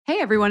Hey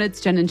everyone, it's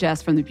Jen and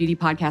Jess from the beauty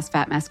podcast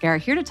Fat Mascara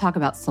here to talk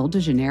about Sol de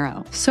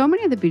Janeiro. So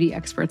many of the beauty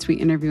experts we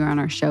interview on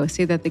our show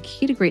say that the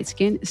key to great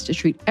skin is to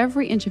treat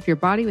every inch of your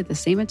body with the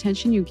same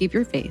attention you give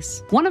your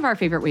face. One of our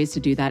favorite ways to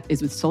do that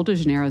is with Sol de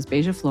Janeiro's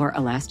Beija Flor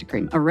Elastic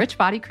Cream, a rich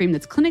body cream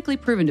that's clinically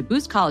proven to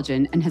boost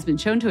collagen and has been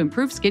shown to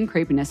improve skin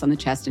crepiness on the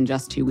chest in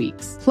just 2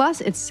 weeks.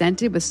 Plus, it's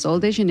scented with Sol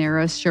de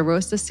Janeiro's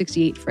Charosta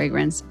 68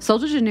 fragrance. Sol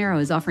de Janeiro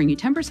is offering you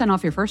 10%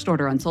 off your first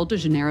order on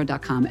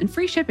soldejaneiro.com and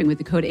free shipping with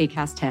the code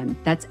ACAST10.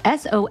 That's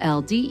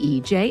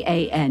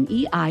SOLDEJANEIRO,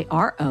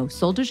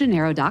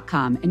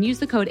 soldejaneiro.com, and use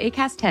the code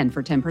ACAST10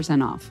 for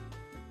 10% off.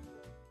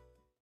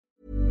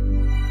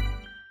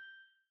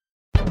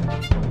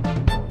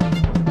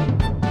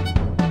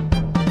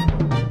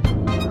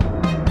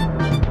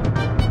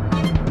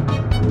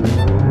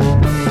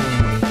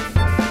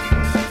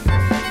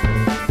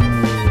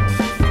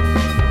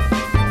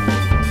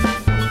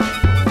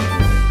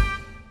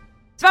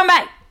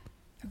 Svanberg!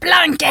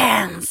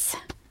 Blankens!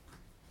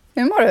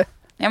 Hur mår du?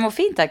 Jag mår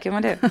fint tack, hur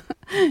mår du?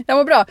 Jag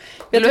mår bra.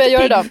 Vet du vad jag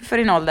gör idag? För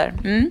din ålder.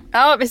 Mm.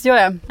 Ja, visst gör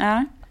jag.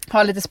 Ja.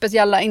 Har lite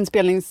speciella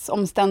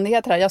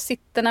inspelningsomständigheter här. Jag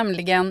sitter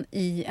nämligen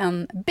i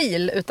en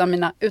bil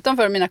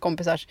utanför mina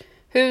kompisars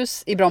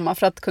hus i Bromma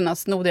för att kunna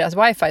sno deras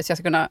wifi så jag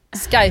ska kunna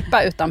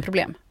skypa utan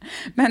problem.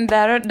 Men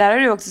där har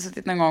du också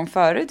suttit någon gång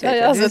förut. Vet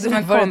Ja, alltså, du är som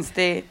en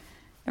konstig,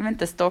 jag vet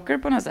inte, stalker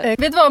på något sätt.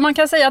 Vet du vad, man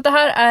kan säga att det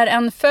här är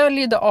en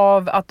följd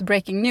av att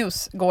Breaking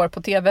News går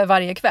på tv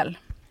varje kväll.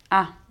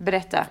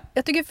 Berätta.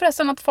 Jag tycker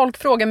förresten att folk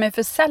frågar mig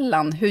för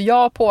sällan hur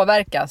jag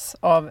påverkas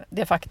av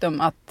det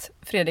faktum att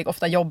Fredrik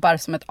ofta jobbar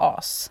som ett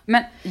as.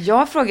 Men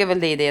jag frågar väl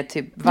dig det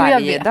typ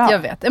varje dag. Jag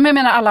vet. Men jag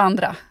menar alla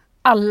andra.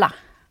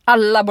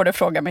 Alla borde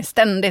fråga mig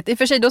ständigt. I och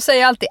för sig, då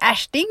säger jag alltid,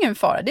 det är ingen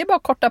fara. Det är bara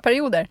korta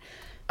perioder.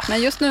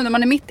 Men just nu när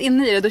man är mitt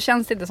inne i det, då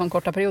känns det inte som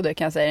korta perioder,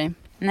 kan jag säga.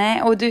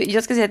 Nej, och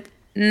jag ska säga att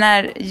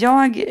när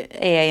jag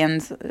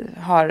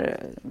har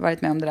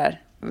varit med om det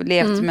där,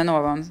 levt med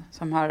någon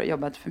som har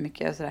jobbat för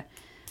mycket och sådär,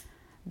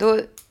 då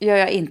gör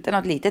jag inte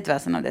något litet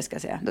väsen av det, ska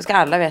jag säga. Då ska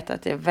alla veta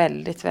att det är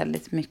väldigt,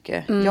 väldigt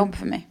mycket jobb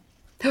för mig.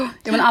 Ja,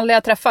 men alla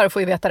jag träffar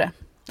får ju veta det.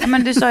 Ja,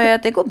 men du sa ju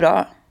att det går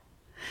bra.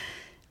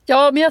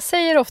 Ja, men jag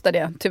säger ofta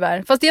det,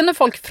 tyvärr. Fast det är när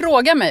folk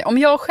frågar mig. Om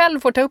jag själv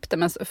får ta upp det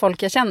med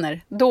folk jag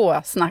känner,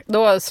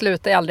 då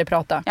slutar jag aldrig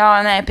prata.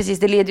 Ja, nej, precis.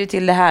 Det leder ju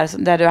till det här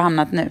där du har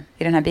hamnat nu,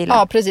 i den här bilen.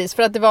 Ja, precis.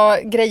 För att det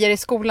var grejer i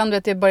skolan, du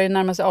vet, det börjar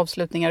närma sig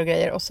avslutningar och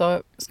grejer. Och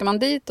så ska man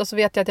dit och så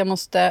vet jag att jag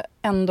måste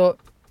ändå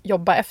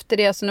jobba efter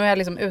det. Så nu har jag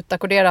liksom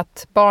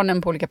utackorderat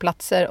barnen på olika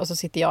platser och så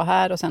sitter jag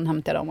här och sen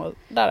hämtar jag dem och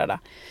där.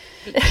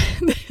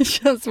 Det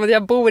känns som att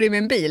jag bor i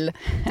min bil.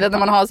 Du vet, när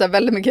man har så här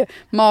väldigt mycket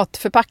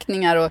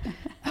matförpackningar och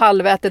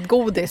halvätet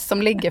godis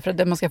som ligger för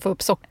att man ska få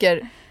upp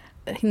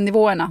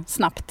sockernivåerna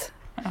snabbt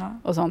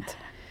och sånt.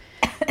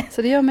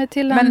 Så det gör mig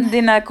till en... Men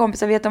dina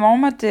kompisar, vet de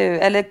om att du...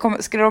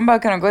 Eller skulle de bara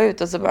kunna gå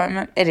ut och så bara...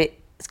 Men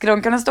skulle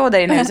de kunna stå där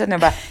inne i huset nu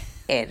och bara...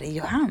 Är det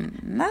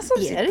Johanna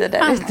som sitter där?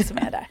 Är det som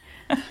är där?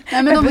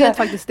 Nej, men de vet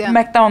faktiskt det.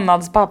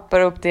 McDonalds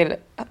pappar upp till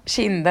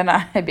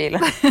kinderna i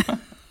bilen.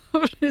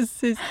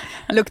 Precis.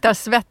 Luktar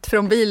svett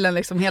från bilen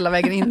liksom hela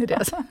vägen in i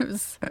deras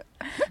hus.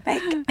 Nej,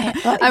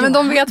 men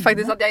de vet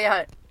faktiskt att jag är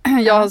här.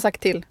 Jag har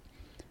sagt till.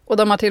 Och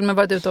de har till och med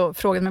varit ute och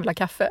frågat mig om jag vill ha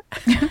kaffe.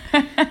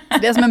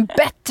 Det är som en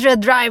bättre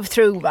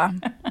drive-thru, va?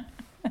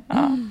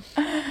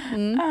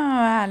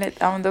 Härligt.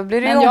 Ja, men då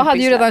blir det men jag hade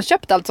ju redan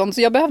köpt allt sånt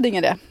så jag behövde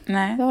inget det.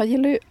 Nej. Jag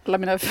gillar ju alla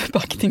mina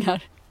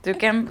förpackningar.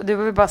 Du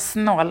vill bara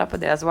snåla på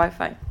deras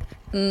wifi.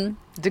 Du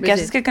precis.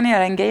 kanske skulle kunna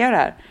göra en grej av det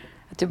här.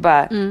 Att du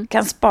bara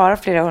kan spara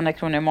flera 100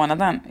 kronor i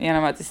månaden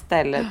genom att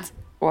istället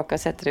åka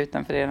och sätta dig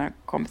utanför dina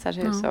kompisars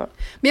hus.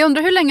 Men jag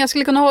undrar hur länge jag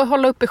skulle kunna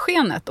hålla uppe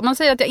skenet. Om man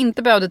säger att jag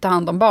inte behövde ta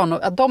hand om barn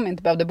och att de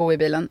inte behövde bo i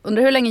bilen.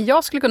 Undrar hur länge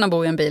jag skulle kunna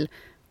bo i en bil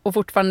och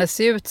fortfarande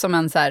se ut som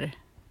en så här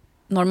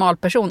normal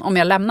person om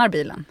jag lämnar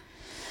bilen.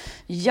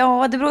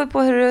 Ja, det beror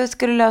på hur du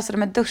skulle lösa det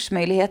med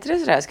duschmöjligheter och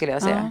sådär, skulle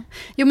jag säga.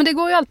 Jo, men det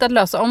går ju alltid att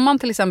lösa. Om man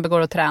till exempel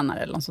går och tränar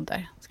eller något sånt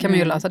där, så kan man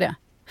ju lösa det.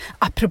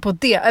 Apropå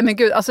det, men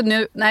gud, alltså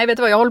nu, nej, vet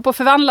du vad, jag håller på att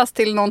förvandlas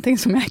till någonting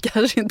som jag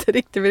kanske inte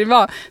riktigt vill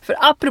vara. För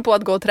apropå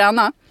att gå och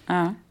träna,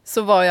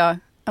 så var jag,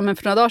 men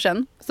för några dagar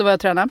sedan, så var jag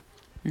och träna.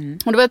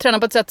 Och då var jag träna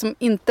på ett sätt som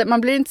inte,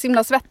 man blir inte så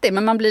himla svettig,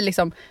 men man blir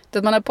liksom,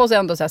 man har på sig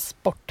ändå så här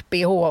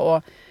sport-BH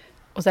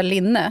och så här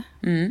linne.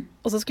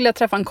 Och så skulle jag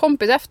träffa en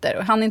kompis efter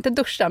och han inte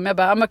duscha, men jag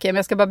bara, okej, men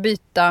jag ska bara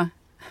byta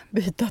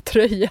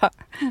tröja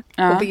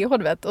och BH,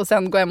 du vet. Och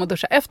sen går jag hem och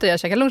duschar efter jag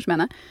käkar lunch med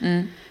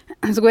henne.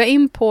 Så går jag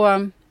in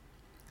på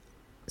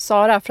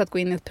Sara för att gå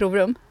in i ett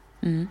provrum.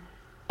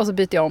 Och så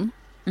byter jag om.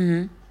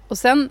 Och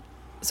sen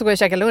så går jag och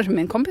käkar lunch med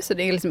min kompis, så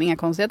det är liksom inga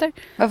konstigheter.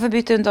 Varför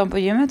byter du inte om på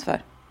gymmet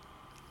för?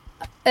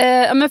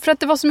 Men för att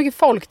det var så mycket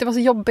folk. Det var så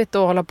jobbigt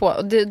att hålla på.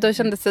 Och då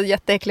kändes det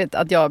jätteäckligt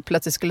att jag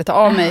plötsligt skulle ta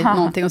av mig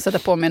någonting och sätta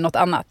på mig något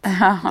annat.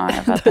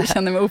 Då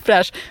kände jag mig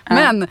ofräsch.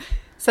 Men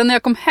sen när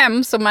jag kom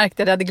hem så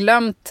märkte jag att jag hade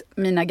glömt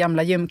mina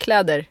gamla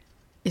gymkläder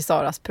i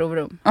Saras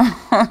provrum.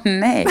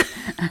 Nej.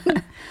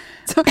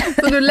 Så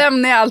nu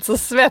lämnar jag alltså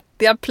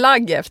svettiga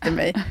plagg efter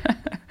mig.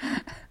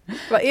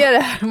 Vad är det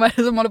här? Vad är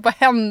det som håller på att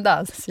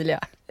hända, Cecilia?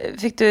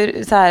 fick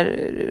du så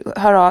här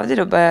höra av dig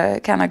då?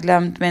 Kan ha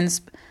glömt min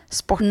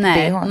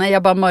sport-BH? Nej,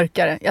 jag bara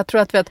mörkare. Jag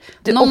tror att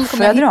någon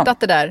kommer ha hittat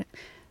det där.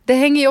 Det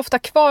hänger ju ofta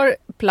kvar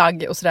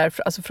plagg och sådär,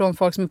 alltså från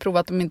folk som har provat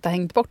att de inte har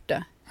hängt bort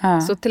det.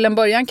 Så till en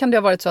början kan det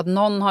ha varit så att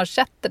någon har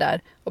sett det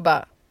där och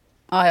bara,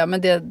 ja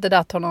men det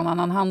där tar någon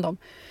annan hand om.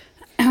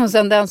 Och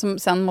sen den som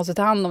sen måste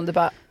ta hand om det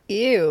bara,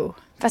 ew.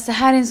 Fast det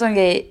här är en sån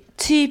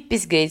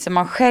typisk grej som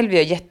man själv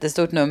gör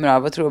jättestort nummer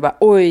av och tror bara,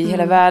 oj,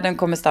 hela världen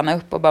kommer stanna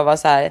upp och bara vara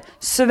så här,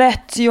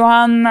 svett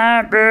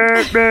Johanna,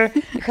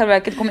 I själva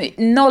verket kommer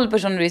 0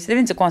 personer bry sig. Det är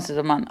väl inte så konstigt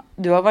om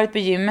du har varit på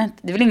gymmet.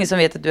 Det är väl ingen som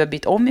vet att du har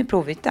bytt om i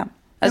provytan.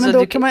 Alltså, men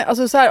då kan man,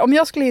 alltså så här, om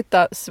jag skulle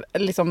hitta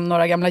liksom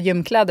några gamla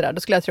gymkläder där,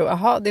 då skulle jag tro,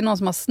 aha, det är någon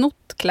som har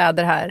snott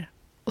kläder här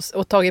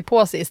och tagit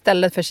på sig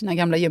istället för sina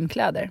gamla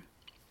gymkläder.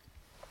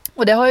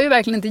 Och det har jag ju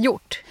verkligen inte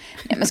gjort.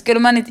 Nej,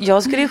 men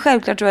jag skulle ju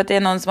självklart tro att det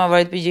är någon som har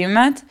varit på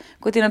gymmet,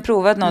 gått in och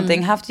provat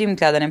någonting, haft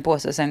gymkläder i en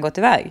påse och sen gått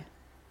iväg.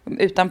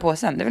 Utan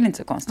påsen, det är väl inte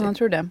så konstigt. Jag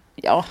tror det.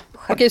 Ja,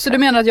 Okej, så du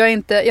menar att jag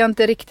är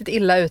inte riktigt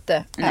illa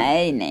ute?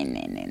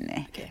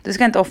 Nej. Okay. Du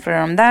ska inte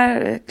offra de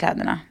där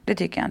kläderna, det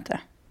tycker jag inte.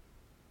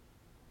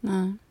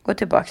 Gå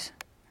tillbaks,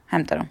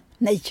 hämta dem.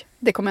 Nej,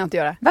 det kommer jag inte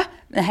göra. Va?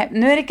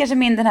 Nu är det kanske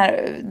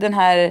den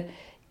här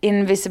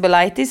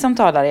invisibility som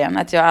talar igen.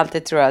 Att jag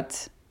alltid tror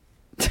att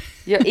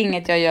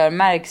inget jag gör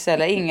märks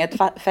eller inget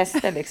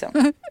fäste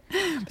liksom.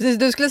 Precis,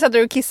 du skulle sätta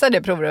dig och kissa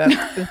det provet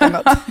utan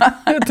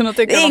att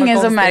tycka det är ingen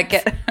som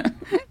märker.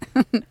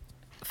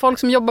 Folk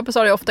som jobbar på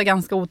Zara är ofta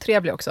ganska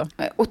otrevliga också.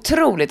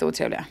 Otroligt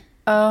otrevliga.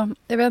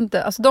 Jag vet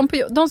inte. Alltså,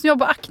 de som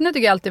jobbar på Acne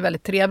tycker jag alltid är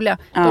väldigt trevliga.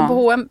 De på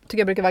H&M tycker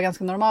jag brukar vara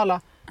ganska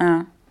normala.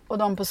 Och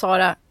de på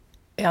Zara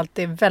är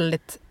alltid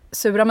väldigt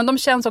sura. Men de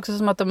känns också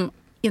som att de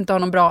inte har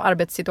någon bra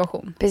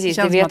arbetssituation. Precis,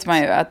 det vet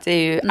man ju. Att det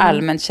är ju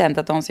allmänt känt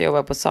att de som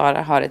jobbar på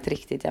Zara har ett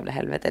riktigt jävla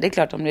helvete. Det är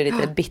klart de blir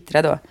lite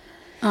bittra då.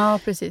 Ja,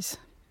 precis.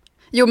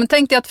 Jo, men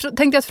tänkte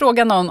jag att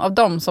fråga någon av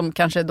dem som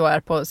kanske då är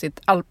på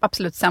sitt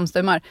absolut sämsta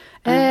humör.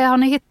 Har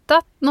ni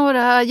hittat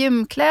några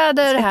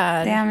gymkläder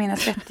här? Det är mina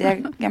svettiga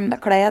gamla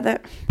kläder.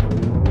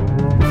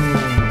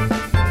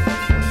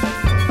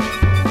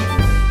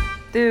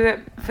 Du,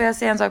 får jag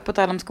säga en sak på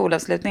tal om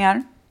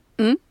skolavslutningar?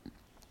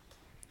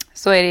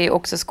 Så är det ju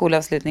också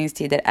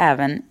skolavslutningstider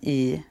även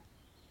i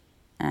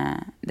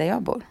där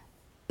jag bor.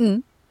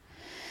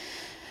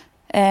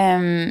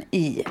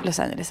 I Los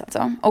Angeles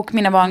alltså. Och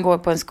mina barn går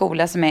på en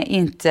skola som är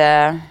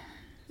inte...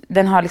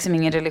 Den har liksom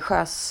ingen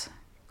religiös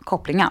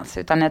koppling alls.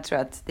 Utan jag tror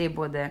att det är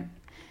både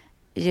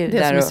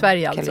judar och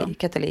Sverige, alltså.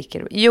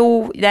 katoliker.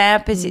 Jo, nej,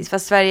 precis.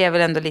 Fast Sverige är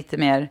väl ändå lite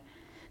mer...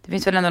 Det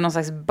finns väl ändå någon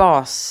slags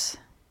bas...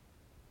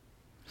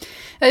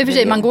 Ja, i och för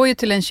sig, man går ju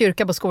till en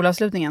kyrka på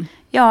skolavslutningen.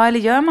 Ja, eller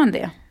gör man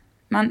det?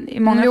 I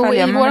många fall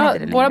gör man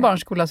inte det. Våra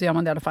barns skola så gör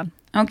man det i alla fall.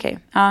 Okej,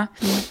 ja.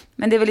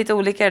 Men det är väl lite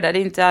olika det där. Det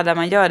är inte alla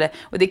man gör det.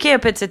 Och det kan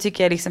jag på ett sätt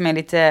tycka liksom är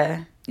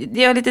lite...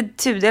 Jag är lite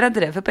tudelad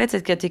till det. För på ett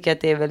sätt kan jag tycka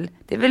att det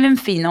är väl en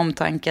fin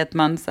omtanke att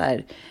man så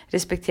här,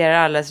 respekterar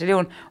allas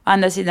religion. Å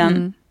andra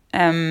sidan...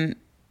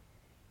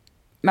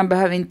 man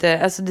behöver inte...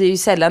 Alltså det är ju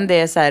sällan det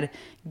är så här...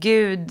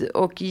 Gud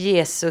och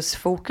Jesus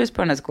fokus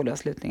på de här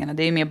skolavslutningarna.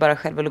 Det är ju mer bara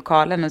själva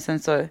lokalen och sen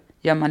så...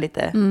 gör man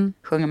lite,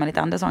 sjunger man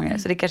lite andra sånger.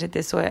 Så det kanske inte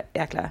är så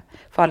jäkla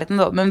farligt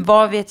ändå. Men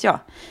vad vet jag?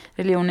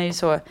 Religion är ju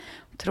så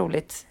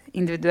otroligt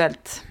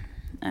individuellt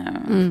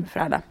för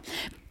alla.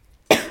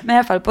 Men i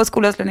alla fall på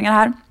skolavslutningar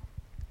här.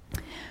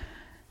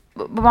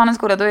 På barnens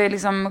skola då är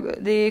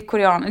det är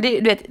koreaner.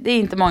 Det är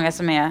inte många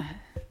som är...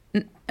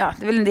 Ja,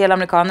 det är väl en del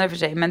amerikaner för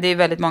sig. Men det är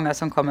väldigt många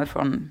som kommer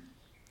från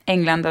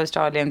England,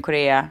 Australien,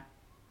 Korea,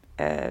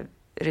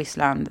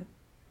 Ryssland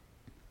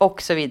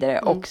och så vidare.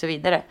 Och så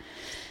vidare.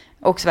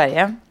 Och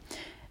Sverige.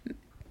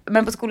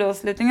 Men på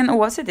skolavslutningen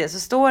oavsett det så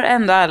står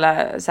ändå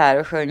alla så här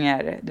och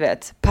sjunger, du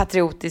vet,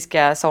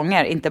 patriotiska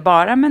sånger. Inte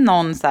bara med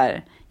någon så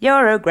här,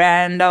 you're a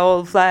grand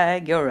old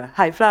flag, you're a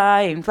high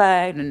flying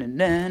flag.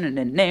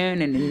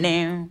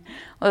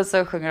 Och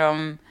så sjunger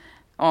de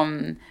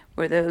om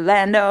we're the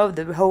land of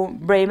the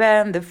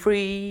brave and the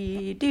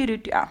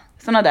free. Ja,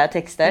 sådana där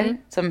texter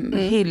som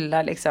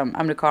hyllar liksom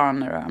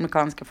amerikaner och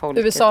amerikanska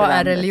folket. USA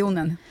är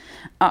religionen.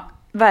 Ja,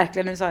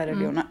 verkligen USA är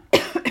religionen.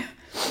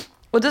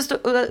 Och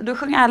då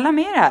sjunger alla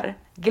med här.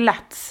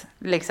 Glatt,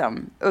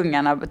 liksom.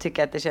 Ungarna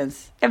tycker att det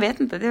känns... Jag vet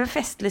inte, det är en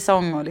festlig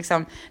sång och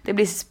liksom... Det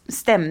blir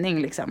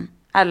stämning, liksom.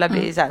 Alla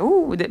blir så här...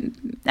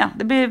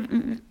 det blir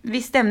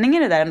viss stämning i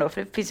det där ändå.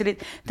 För det finns ju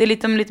det är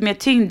lite mer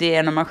tyngd i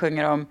än om man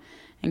sjunger om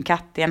en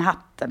katt i en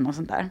hatt eller något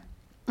sånt där.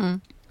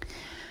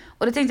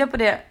 Och då tänkte jag på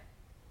det...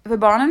 För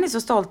barnen är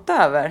så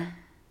stolta över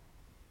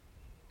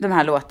de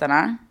här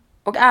låtarna.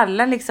 Och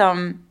alla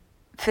liksom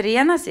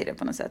förenas i det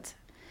på något sätt.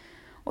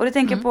 Och då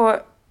tänker jag på...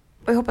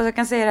 Och jag hoppas jag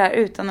kan säga det här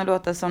utan att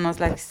låta som någon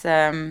slags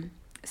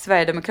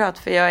Sverigedemokrat.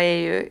 För jag är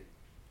ju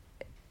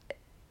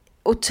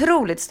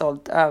otroligt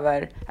stolt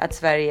över att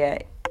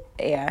Sverige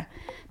är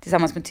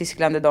tillsammans med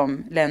Tyskland och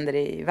de länder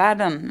i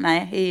världen,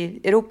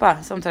 i Europa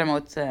som tar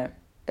emot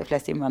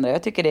flest invandrare.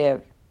 Jag tycker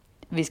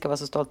vi ska vara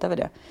så stolta över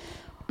det.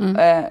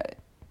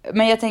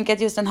 Men jag tänker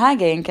att just den här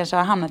grejen kanske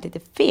har hamnat lite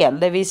fel.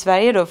 Där vi i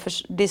Sverige då,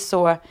 det är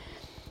så...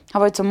 har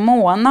varit så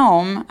måna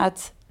om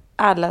att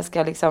alla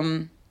ska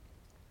liksom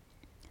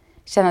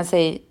känna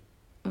sig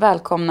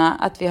välkomna,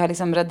 att vi har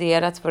liksom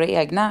raderat våra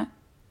egna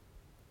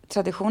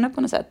traditioner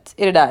på något sätt.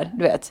 Är det där,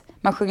 du vet?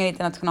 Man sjunger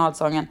inte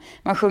nationalsången,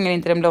 man sjunger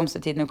inte Den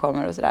blomstertid nu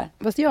kommer och sådär.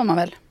 Fast det gör man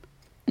väl?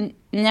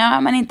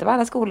 Ja, men inte på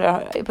alla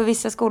skolor. På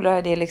vissa skolor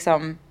är det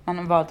liksom, man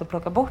har valt att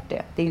plocka bort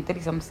det. Det är inte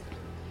liksom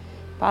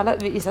på alla,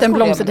 Den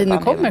blomstertid nu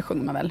kommer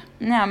sjunger man väl?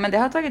 Ja, men det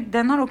har tagit,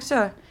 den har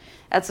också,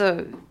 alltså,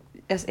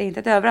 jag säger inte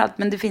att det är överallt,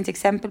 men det finns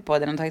exempel på det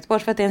den har tagits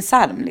bort för att det är en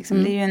psalm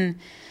liksom. Det är ju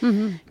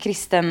en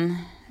kristen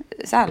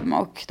psalm,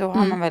 och då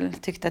har man väl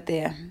tyckt att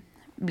det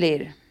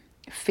blir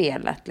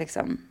fel att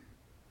liksom,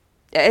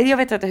 jag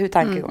vet inte hur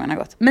tankegången har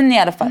gått, men i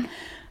alla fall,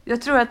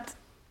 jag tror att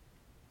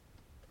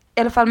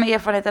i alla fall med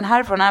erfarenheten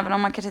härifrån, även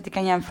om man kanske inte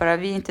kan jämföra,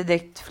 vi är inte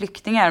direkt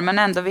flyktingar, men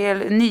ändå vi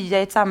är nya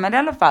i ett samhälle i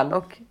alla fall,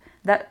 och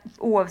där,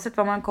 oavsett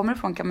var man kommer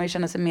ifrån kan man ju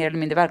känna sig mer eller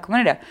mindre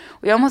välkommen i det.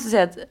 Och jag måste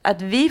säga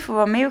att vi får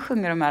vara med och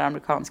sjunga de här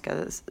amerikanska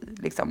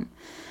liksom,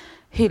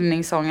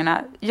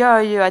 hyllningssångerna gör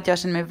ju att jag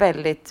känner mig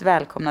väldigt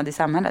välkomnad i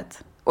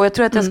samhället. Och jag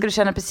tror att jag skulle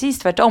känna precis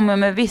tvärtom,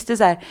 om jag visste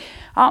så här,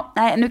 ja,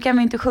 nej, nu kan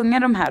vi inte sjunga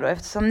de här då,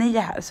 eftersom ni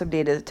är här så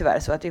blir det tyvärr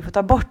så att vi får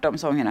ta bort de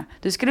sångerna.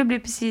 Det skulle bli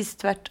precis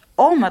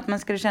tvärtom, att man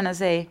skulle känna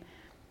sig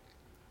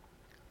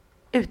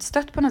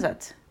utstött på något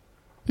sätt.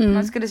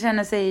 Man skulle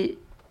känna sig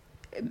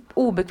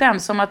obekväm,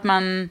 som att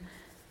man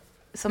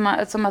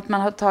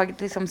har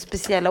tagit liksom,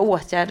 speciella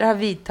åtgärder har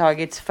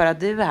vidtagits för att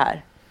du är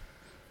här.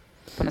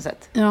 På något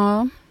sätt.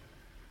 Ja.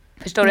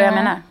 Förstår du vad jag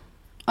menar?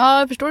 Ja,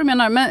 jag förstår vad du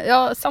menar.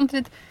 Men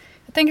samtidigt,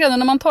 jag tänker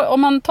ändå,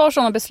 om man tar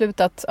sådana beslut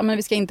att men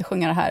vi ska inte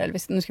sjunga det här, eller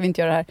nu ska vi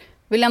inte göra det här.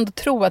 Vill ändå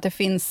tro att det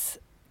finns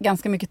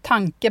ganska mycket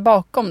tanke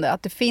bakom det.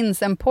 Att det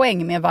finns en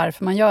poäng med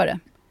varför man gör det.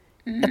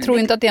 Jag tror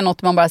inte att det är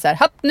något man bara säger,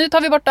 nu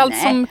tar vi bort allt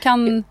som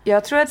kan.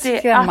 Jag tror att det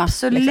skrämma,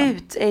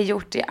 absolut liksom. Är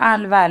gjort i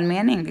all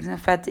välmening. Liksom,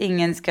 för att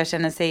ingen ska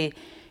känna sig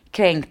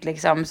kränkt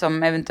liksom,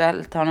 som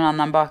eventuellt har någon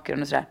annan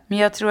bakgrund och sådär. Men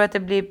jag tror att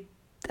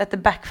det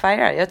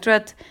backfire. Jag tror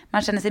att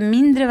man känner sig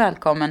mindre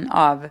välkommen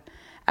av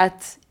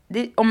att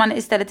om man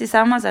istället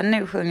tillsammans säger,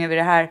 nu sjunger vi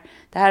det här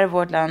är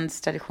vårt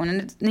lands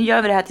tradition, nu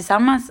gör vi det här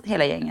tillsammans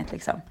hela gänget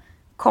liksom.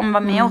 Kom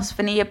vara med oss,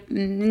 för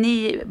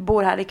ni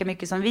bor här lika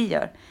mycket som vi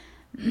gör.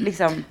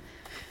 Liksom.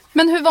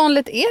 Men hur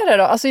vanligt är det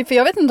då? Alltså, för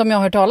jag vet inte om jag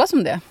har hört talas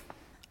om det.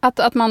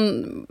 Att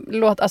man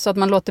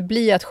låter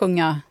bli att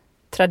sjunga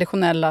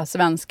traditionella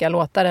svenska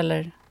låtar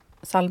eller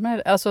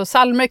psalmer. Alltså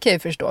psalmer kan jag ju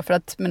förstå, för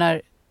att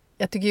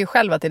jag tycker ju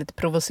själv att det är lite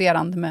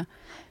provocerande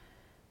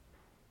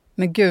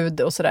med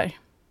Gud och sådär.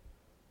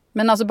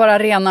 Men alltså bara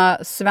rena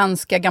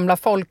svenska gamla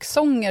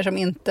folksånger som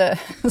inte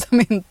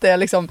är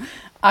liksom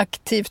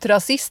aktivt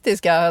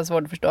rasistiska, är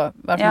svårt att förstå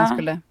varför man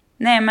skulle.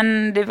 Nej,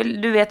 men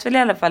du vet väl i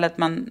alla fall att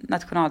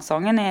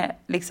nationalsången är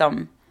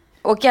liksom,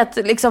 och att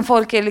liksom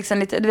folk är liksom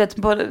lite, du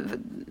vet, på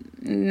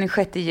den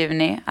 6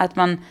 juni, att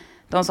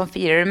de som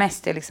firar det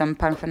mest är liksom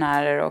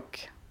pensionärer och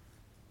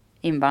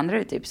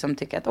invandrare typ, som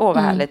tycker att vad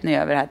härligt, nu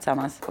gör vi det här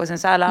tillsammans. Och sen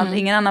så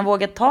ingen annan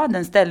vågar ta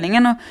den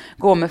ställningen och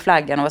gå med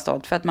flaggan och vara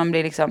stolt, för att man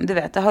blir liksom, du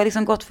vet, det har ju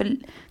gått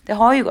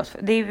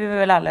för, det är vi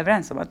väl alla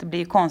överens om, att det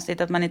blir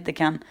konstigt att man inte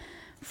kan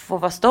få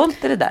vara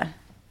stolt i det där.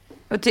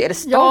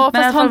 Ja,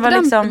 fast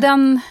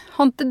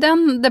har inte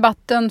den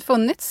debatten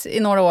funnits i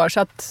några år,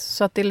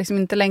 så att det liksom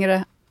inte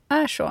längre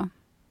är så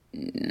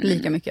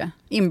lika mycket,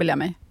 inbillar jag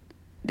mig.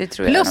 Det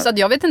tror jag. Plus att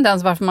jag vet inte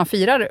ens varför man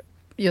firar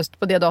just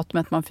på det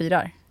datumet man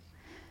firar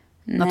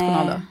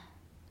nationaldag.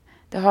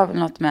 Det har väl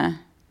något med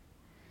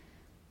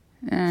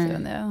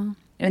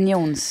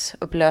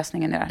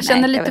unionsupplösningen där. Jag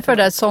känner lite för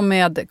det där som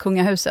med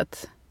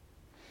kungahuset.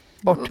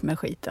 Bort med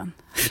skiten.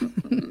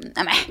 Nej,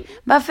 men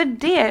varför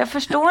det? Jag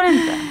förstår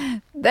inte.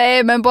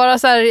 Nej, men bara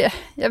så här,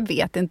 jag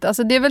vet inte.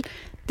 Alltså det är väl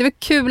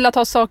kul att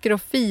ha saker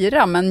att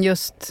fira, men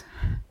just.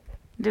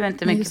 Du är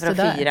inte mycket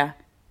för att fira.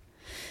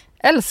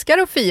 Älskar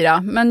att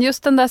fira, men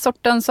just den där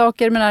sorten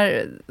saker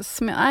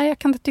nej, jag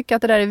kan inte tycka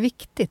att det där är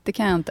viktigt, det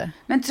kan jag inte.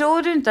 Men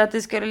tror du inte att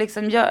det skulle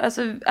liksom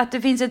alltså, att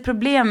det finns ett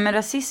problem med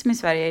rasism i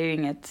Sverige är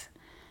ju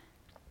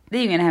det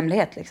är ju ingen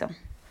hemlighet liksom.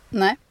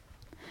 Nej.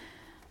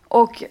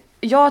 Och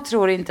jag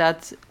tror inte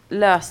att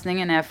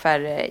lösningen är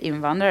färre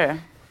invandrare.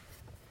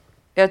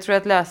 Jag tror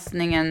att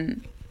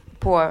lösningen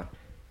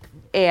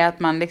är att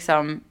man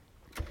liksom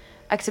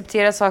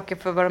accepterar saker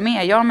för vad de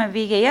är. Ja, men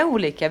vi är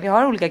olika. Vi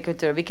har olika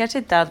kulturer. Vi kanske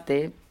inte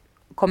alltid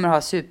kommer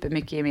ha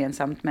supermycket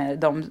gemensamt med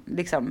dem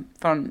liksom,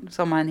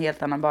 som har en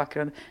helt annan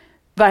bakgrund.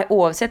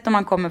 Oavsett om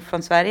man kommer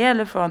från Sverige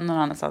eller från någon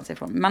annanstans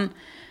ifrån. Man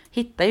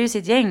hittar ju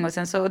sitt gäng, och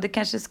sen så, och det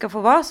kanske ska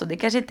få vara så. Det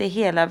kanske inte är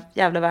hela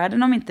jävla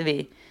världen om inte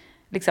vi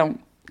liksom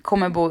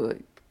kommer bo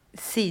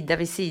sida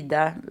vid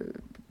sida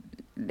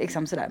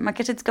liksom sådär. Man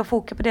kanske inte ska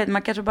foka på det.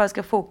 Man kanske bara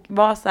ska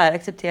vara så här,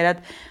 acceptera att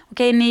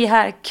okej, ni är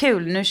här,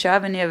 kul, nu kör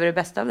vi, ni över det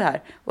bästa av det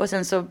här. Och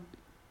sen så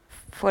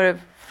får det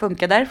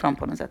funka därifrån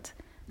på något sätt.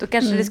 Då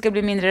kanske det ska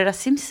bli mindre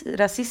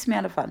rasism i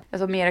alla fall.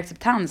 Alltså mer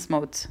acceptans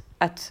mot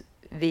att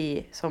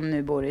vi som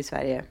nu bor i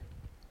Sverige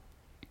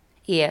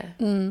är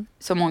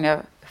så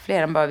många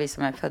fler än bara vi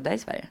som är födda i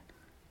Sverige.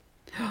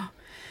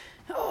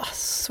 Ja,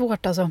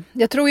 svårt alltså.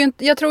 Jag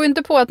tror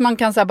inte på att man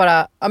kan säga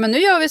bara, ja men nu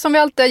gör vi som vi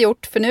alltid har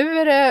gjort.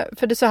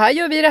 För det så här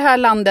gör vi i det här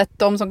landet.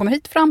 De som kommer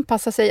hit får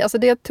anpassa sig. Alltså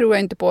det tror jag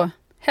inte på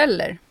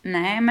heller.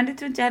 Nej, men det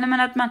tror inte jag heller. Men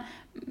att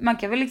man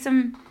kan väl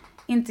liksom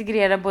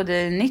integrera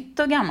både nytt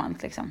och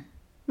gammalt liksom.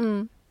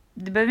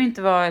 Det behöver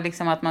inte vara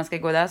liksom att man ska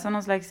gå där som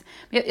någon slags...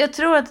 Jag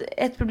tror att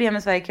ett problem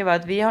med Sverige kan vara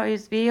att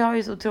vi har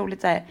ju så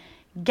otroligt så här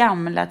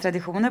gamla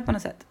traditioner på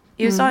något sätt.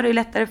 I USA är det ju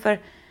lättare för...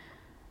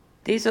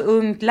 Det är så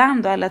ungt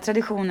land och alla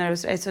traditioner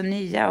är så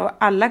nya och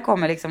alla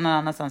kommer liksom någon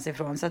annanstans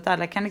ifrån. Så att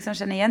alla kan liksom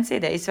känna igen sig i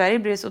det. I Sverige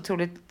blir det så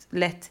otroligt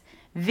lätt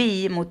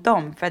vi mot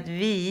dem. För att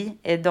vi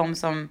är de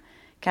som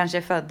kanske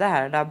är födda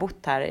här eller har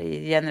bott här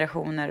i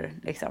generationer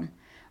liksom.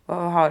 Och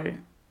har,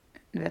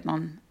 du vet,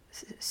 någon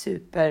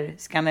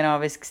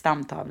superskandinavisk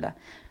stamtavla.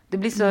 Det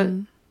blir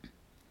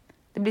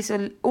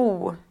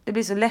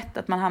så lätt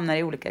att man hamnar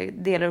i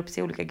delar upp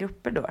sig i olika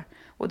grupper då.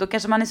 Och då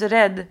kanske man är så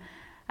rädd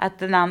att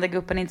den andra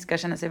gruppen inte ska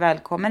känna sig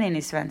välkommen in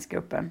i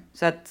svenskgruppen.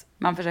 Så att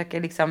man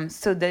försöker liksom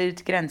sudda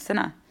ut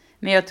gränserna.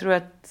 Men jag tror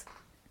att...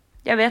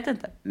 Jag vet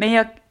inte.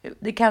 Men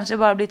det kanske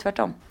bara blir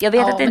tvärtom. Jag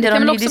vet att det inte är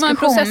någon ny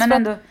diskussion. Men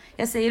ändå,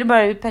 jag säger det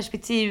bara ur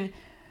perspektiv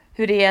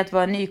hur det är att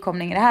vara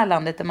nykomling i det här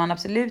landet. Där man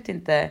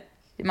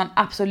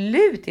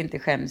absolut inte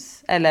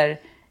skäms. Eller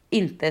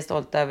inte är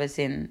stolt över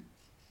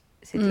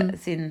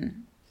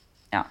sin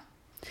ja.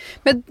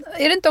 Men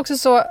är det inte också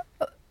så...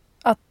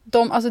 att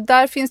alltså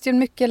där finns det ju en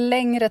mycket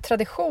längre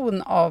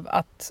tradition av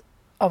att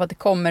det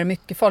kommer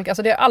mycket folk.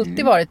 Alltså det har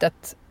alltid varit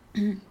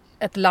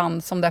ett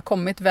land som det har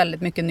kommit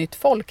väldigt mycket nytt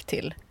folk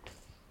till.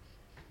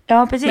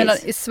 Ja, precis. Men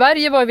i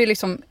Sverige var vi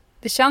liksom,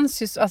 det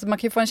känns ju, alltså man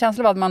kan ju få en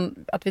känsla av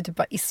att vi typ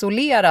var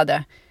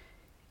isolerade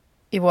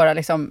i våra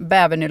liksom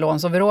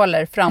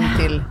bävernylonsoveraller fram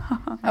till,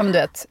 ja men du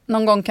vet,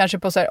 någon gång kanske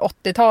på så här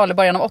 80-talet,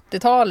 början av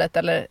 80-talet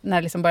eller när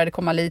det liksom började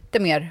komma lite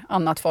mer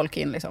annat folk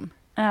in liksom.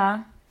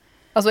 Ja.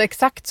 Alltså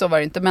exakt så var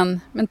det inte,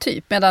 men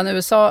typ. Medan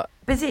USA...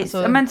 Precis,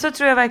 alltså... ja, men så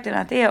tror jag verkligen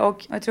att det är.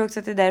 Och jag tror också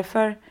att det är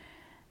därför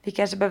vi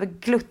kanske behöver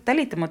glutta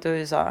lite mot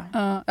USA.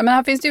 Ja, men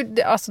här finns det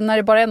ju... Alltså när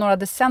det bara är några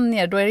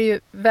decennier, då är det ju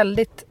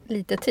väldigt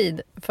lite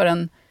tid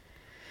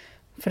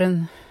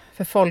för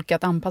folk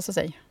att anpassa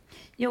sig.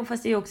 Jo,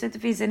 fast det är också att det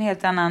finns en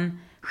helt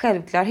annan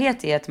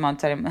självklarhet i att man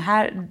tar emot.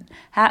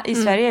 Här i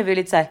Sverige är vi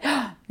lite så här,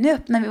 nu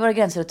öppnar vi våra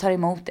gränser och tar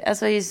emot det.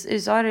 Alltså i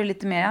USA är det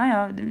lite mer,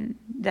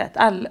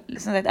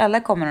 alla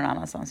kommer någon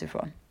annanstans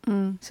ifrån.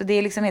 Så det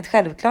är liksom helt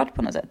självklart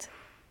på något sätt.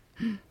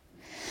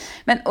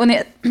 Men och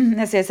när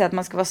jag säger så att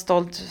man ska vara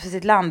stolt för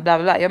sitt land, bla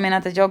bla bla. Jag menar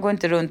inte att jag går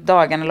inte runt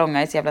dagarna långa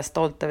och är så jävla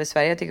stolt över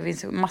Sverige. Jag tycker det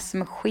finns massor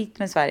med skit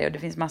med Sverige och det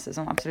finns massor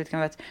som absolut kan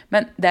vara.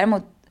 Men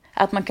däremot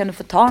att man kan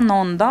få ta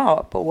någon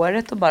dag på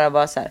året och bara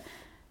vara så här,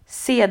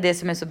 se det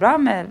som är så bra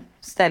med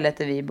stället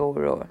där vi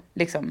bor och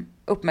liksom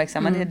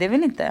uppmärksamma det. Det är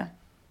väl inte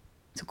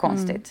så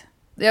konstigt.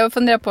 Jag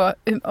funderar på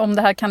om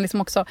det här kan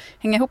liksom också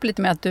hänga ihop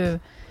lite med att du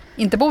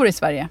inte bor i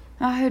Sverige.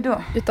 Ja, hur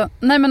då?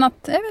 Nej, men att,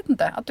 jag vet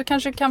inte, att du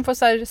kanske kan få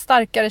så här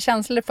starkare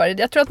känslor för det.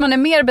 Jag tror att man är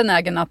mer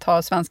benägen att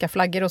ha svenska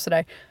flaggor och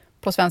sådär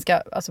på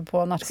svenska, alltså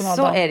på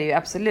nationaldagen. Så är det ju,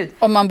 absolut.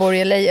 Om man bor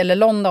i LA eller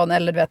London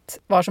eller du vet,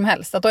 var som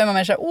helst. Att då är man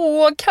mer så här,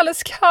 åh,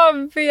 Kalles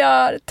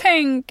kaviar,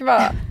 tänk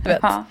va? Du vet,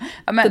 ja,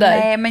 men,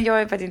 nej, men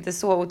jag är faktiskt inte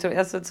så otrolig.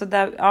 Alltså, så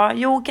där, ja,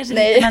 jo, kanske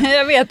nej, lite. Men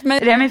jag vet, men...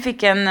 Remi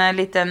fick en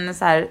liten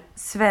så här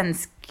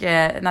svensk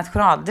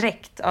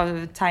nationaldräkt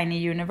av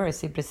Tiny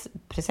Universe i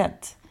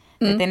present.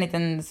 Det är en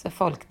liten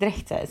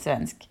folkdräkt så här,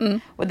 svensk.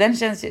 Och den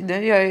känns ju,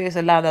 jag är ju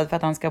så laddad för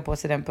att han ska ha på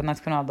sig den på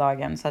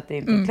nationaldagen så att det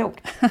inte är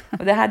klokt.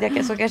 Och det hade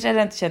jag så kanske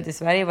jag inte känt i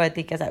Sverige, var ett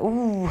lika så här,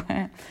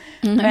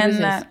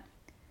 men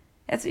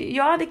alltså,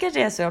 ja, det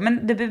kanske är så,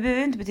 men det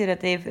behöver inte betyda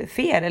att det är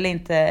fel eller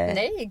inte.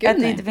 Nej, gud, att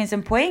det inte finns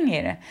en poäng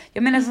i det.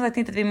 Jag menar som sagt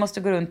inte att vi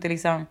måste gå runt och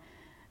liksom,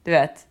 du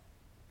vet,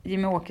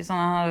 Jimmy Åkesson,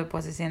 han hade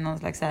på sig sin någon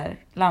slags så här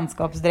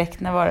landskapsdräkt,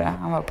 när var det?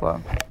 Han var på,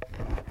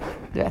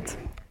 du vet.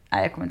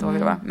 Nej, jag kommer inte ihåg hur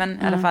det var.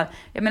 Men i alla fall,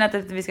 jag menar att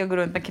vi ska gå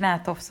runt med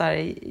knätofsar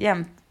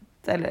jämt.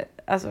 Eller,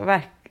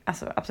 alltså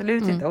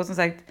absolut inte. Och som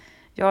sagt,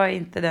 jag är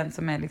inte den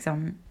som är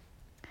liksom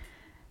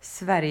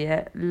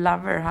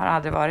Sverige-lover. Har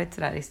aldrig varit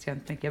sådär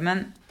extremt mycket.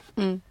 Men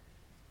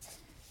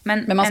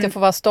man ska få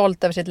vara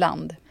stolt över sitt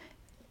land.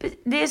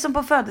 Det är som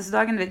på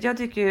födelsedagen. Vet. Jag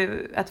tycker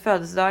ju att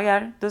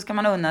födelsedagar, då ska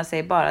man unna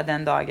sig bara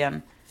den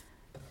dagen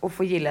och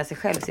få gilla sig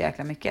själv så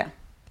jäkla mycket.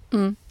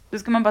 Då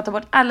ska man bara ta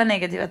bort alla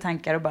negativa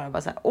tankar och bara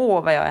vara så här,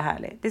 åh vad jag är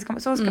härlig.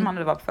 Så ska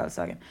man vara på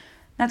födelsedagen.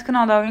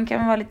 Nationaldagen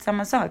kan vara lite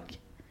samma sak.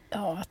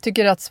 Ja, jag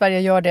tycker att Sverige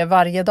gör det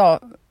varje dag,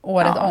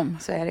 året om.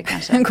 Så är det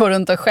kanske. Går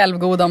runt och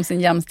självgoda om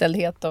sin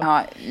jämställdhet och,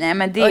 nej,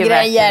 men det och är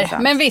grejer.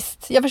 Sant. Men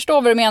visst, jag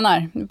förstår vad du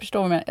menar.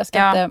 Jag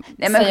ska inte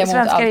säga emot allt.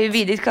 Svenskar är ju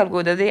vidrigt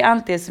självgoda. Det är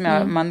allt det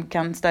som man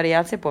kan störa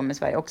ihjäl sig på med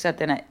Sverige. Också att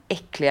den här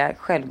äckliga,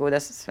 självgoda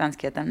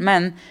svenskheten.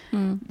 Men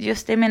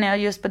just det menar jag,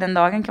 just på den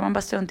dagen kan man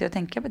bara strunta i och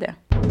tänka på det.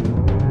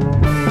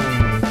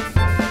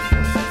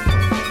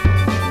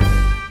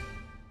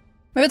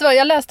 Men vet du vad,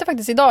 jag läste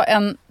faktiskt idag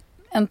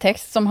en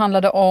text som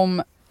handlade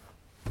om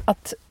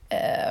att,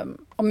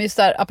 om just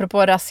där,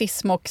 apropå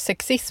rasism och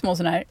sexism och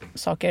såna här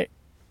saker,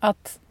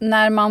 att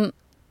när man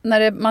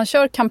man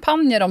kör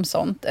kampanjer om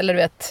sånt, eller du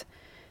vet,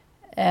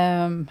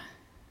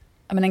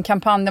 en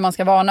kampanj där man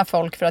ska varna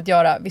folk för att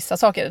göra vissa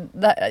saker.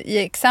 I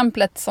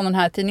exemplet som den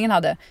här tidningen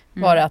hade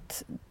var det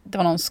att det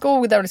var någon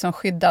skog där det var liksom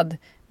skyddad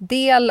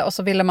del, och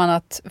så ville man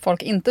att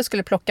folk inte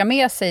skulle plocka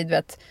med sig, du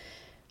vet,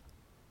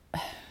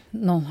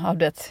 någon av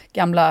det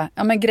gamla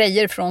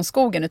grejer från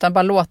skogen, utan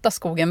bara låta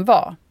skogen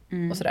vara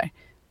och sådär.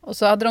 Och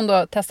så hade de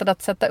då testat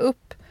att sätta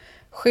upp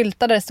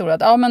skyltar där det stod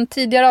att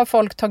tidigare har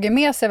folk tagit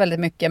med sig väldigt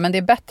mycket, men det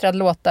är bättre att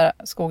låta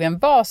skogen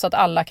vara så att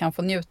alla kan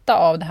få njuta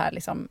av det här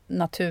liksom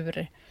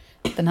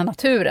den här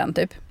naturen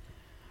typ.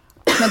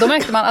 Men då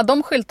märkte man att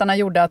de skyltarna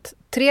gjorde att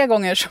 3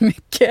 gånger så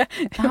mycket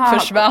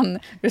försvann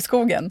ur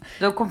skogen.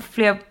 Då kom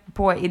fler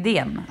på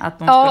idén att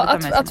de skulle ta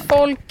med sig att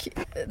folk,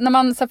 när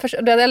man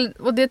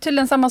och det är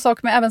tydligen samma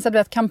sak med även så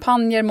att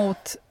kampanjer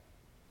mot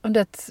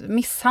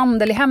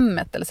misshandel i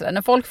hemmet eller sådär.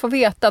 När folk får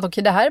veta att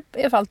det här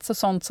är alltså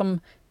sånt som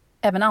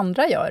även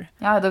andra gör.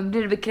 Ja, då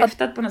blir det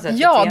bekräftat på något sätt.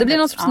 Ja, det blir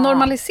någon sorts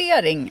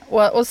normalisering.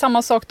 Och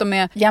samma sak då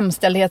med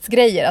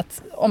jämställdhetsgrejer.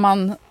 Att om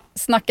man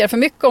snackar för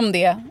mycket om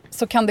det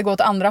så kan det gå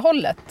åt andra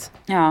hållet.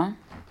 Ja.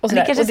 Och det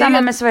kanske är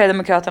samma med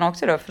Sverigedemokraterna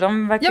också då. För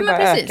de verkar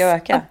bara öka och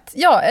öka.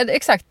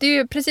 Exakt. Det är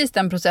ju precis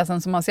den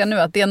processen som man ser nu.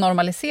 Att det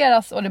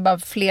normaliseras och det är bara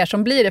fler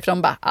som blir det. För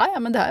de bara,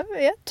 men det här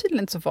är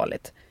tydligen inte så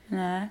farligt.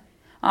 Nej.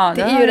 Ja,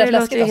 det är ju rätt läskigt. Det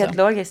låter ju helt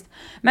logiskt.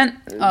 Men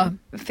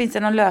finns det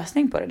någon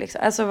lösning på det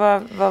liksom? Alltså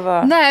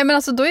vad... Nej, men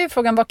alltså då är ju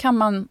frågan, vad kan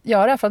man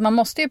göra? För att man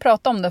måste ju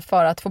prata om det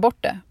för att få bort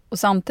det. Och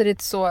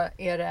samtidigt så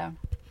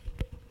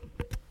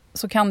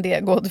kan det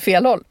gå åt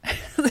fel håll.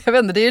 Jag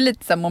vet inte, det är ju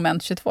lite så här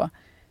moment 22.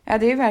 Ja,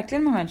 det är ju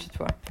verkligen moment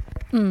 22.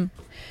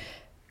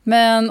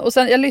 Men, och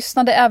sen jag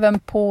läste även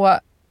på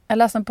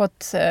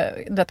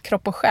ett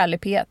kropp och själ i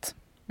P1.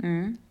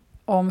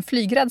 Om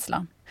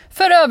flygrädsla.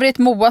 För övrigt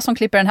Moa som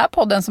klipper den här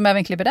podden som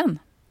även klipper den.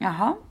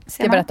 Jaha.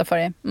 Ska jag berätta för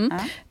dig.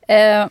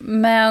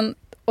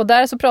 Och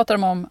där så pratar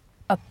de om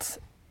att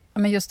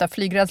just det här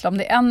flygrädsla, om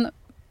det är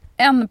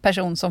en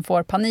person som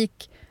får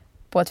panik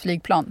på ett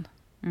flygplan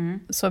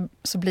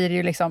så blir det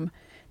ju liksom,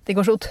 det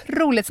går så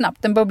otroligt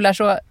snabbt. Det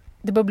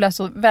bubblar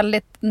så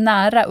väldigt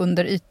nära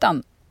under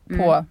ytan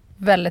på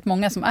väldigt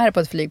många som är på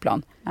ett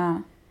flygplan.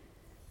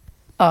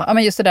 Ja,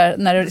 men just det där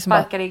när det liksom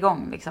sparkar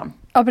igång liksom.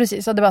 Ja,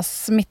 precis. Så det bara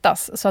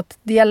smittas. Så att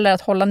det gäller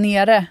att hålla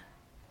nere.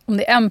 Om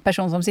det är en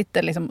person som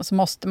sitter liksom, så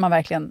måste man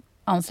verkligen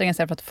anstränga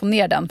sig för att få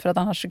ner den. För att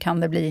annars så kan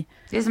det bli...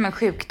 Det är som en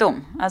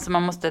sjukdom. Alltså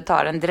man måste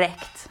ta den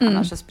direkt.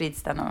 Annars så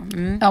sprids den.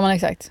 Ja, men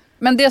exakt.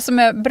 Men det som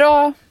är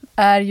bra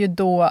är ju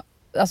då...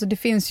 Alltså det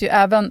finns ju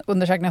även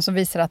undersökningar som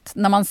visar att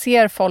när man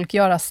ser folk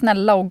göra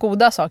snälla och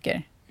goda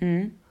saker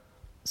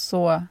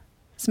så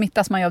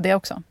smittas man ju av det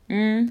också. Så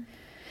men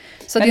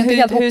det är inte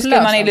helt hopplöst. Hur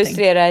ska man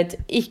illustrera ett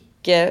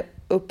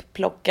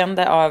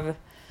icke-upplockande av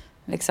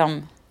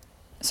liksom,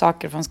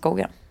 saker från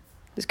skogen?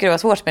 Det skulle vara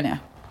svårt, men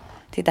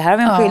titta, här har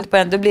vi en skylt på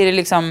en. Då blir det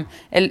liksom...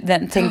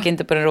 Den tänker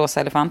inte på den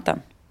rosa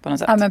elefanten på något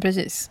sätt. Ja, men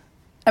precis.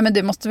 Ja, men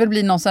det måste väl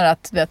bli någon sån här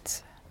att,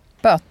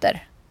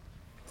 böter.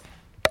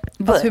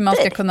 Alltså hur man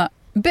ska kunna...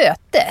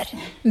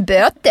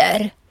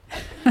 Böter.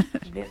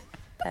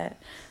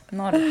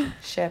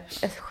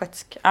 Norrköping.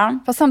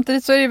 Fast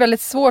samtidigt så är det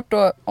väldigt svårt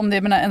då, om det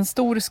är en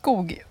stor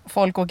skog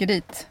folk åker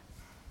dit.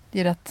 Det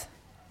är rätt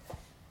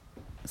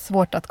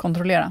svårt att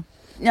kontrollera.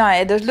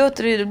 Ja, då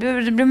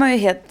blir man ju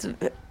helt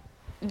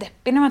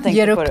deppig när man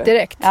tänker på det. Ger upp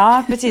direkt.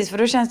 Ja, precis, för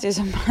då känns det ju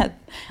som att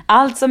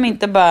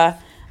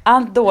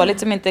allt dåligt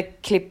som inte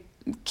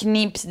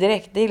knips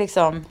direkt, det är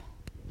liksom,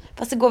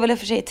 fast det går väl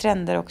för sig i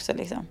trender också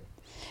liksom.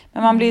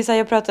 Men man blir så här,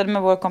 jag pratade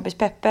med vår kompis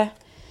Peppe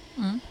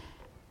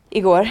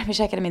igår, vi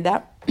käkade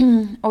middag.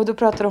 Och då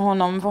pratade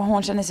hon om, vad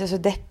hon känner sig så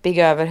deppig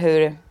över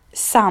hur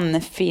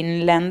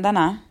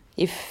Sannfinländarna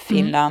i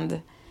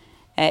Finland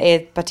är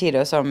ett parti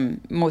då som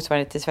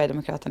motsvarar till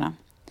Sverigedemokraterna.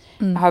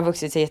 Har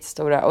vuxit sig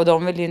jättestora. Och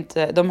de vill ju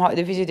inte,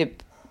 det finns ju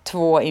typ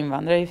 2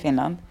 invandrare i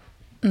Finland.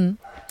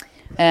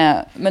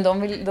 Men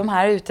de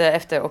här är ute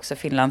efter också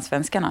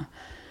finlandssvenskarna.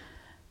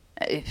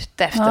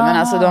 Men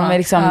alltså de är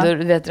liksom, du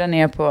vet, dra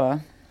ner på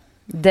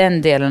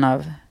den delen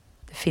av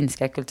det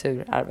finska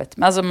kulturarvet.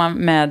 Alltså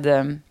med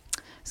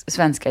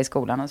svenska i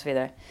skolan och så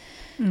vidare.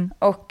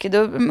 Och då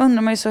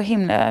undrar man ju så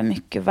himla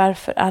mycket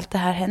varför allt det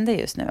här händer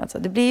just nu. Alltså,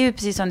 det blir ju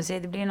precis som du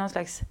säger, det blir någon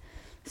slags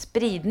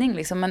spridning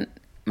liksom. Men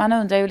man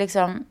undrar ju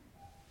liksom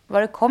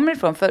var det kommer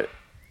ifrån. För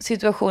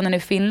situationen i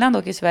Finland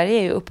och i Sverige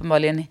är ju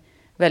uppenbarligen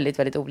väldigt,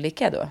 väldigt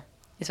olika då.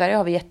 I Sverige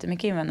har vi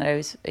jättemycket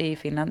invandrare, i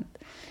Finland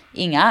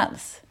inga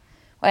alls.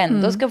 Och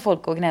ändå ska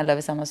folk gå och gnälla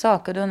över samma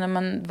sak. Och då undrar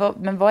man,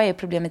 men vad är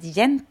problemet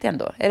egentligen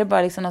då? Är det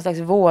bara liksom någon slags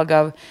våg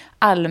av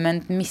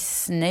allmänt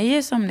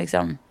missnöje som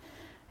liksom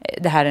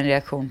det här är en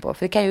reaktion på?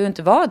 För det kan ju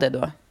inte vara det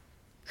då.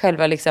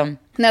 Själva liksom...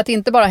 Nej, att det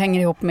inte bara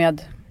hänger ihop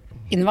med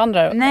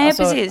invandrare. Nej,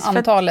 alltså precis.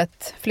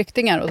 Antalet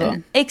flyktingar och så.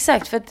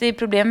 Exakt, för att det är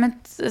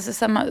problemet.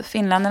 Alltså,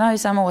 finländarna har ju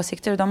samma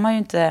åsikter och de har ju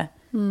inte...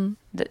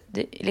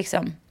 Det,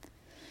 liksom...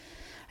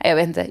 Jag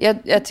vet inte.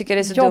 Jag tycker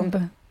det är så dumt.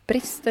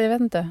 Jobbbrist, jag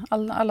vet inte.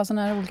 Alla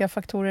sådana här olika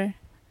faktorer.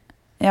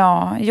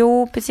 Ja,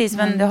 jo, precis.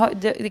 Men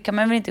det kan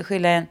man väl inte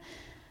skylla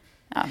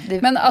Ja,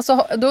 Men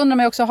alltså, då undrar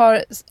man ju också,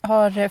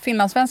 har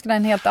finlandssvenskarna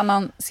en helt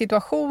annan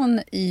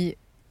situation i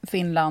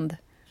Finland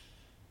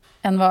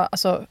än vad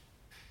alltså,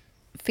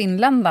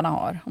 finländarna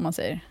har, om man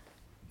säger.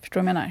 Förstår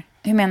du vad jag menar?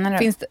 Hur menar du?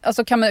 Finns det,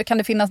 alltså, kan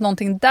det finnas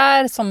någonting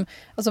där som...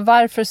 Alltså,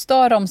 varför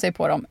stör de sig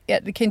på dem?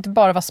 Det kan ju inte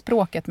bara vara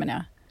språket, menar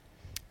jag.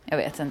 Jag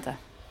vet inte.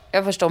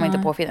 Jag förstår mig inte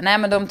på Finland. Nej,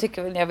 men de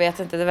tycker väl... Jag vet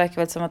inte. Det verkar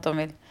väl som att de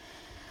vill...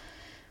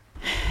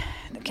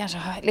 De kanske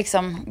har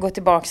liksom gå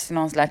tillbaka till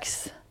någon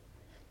slags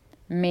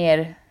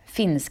mer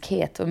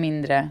finskhet och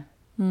mindre...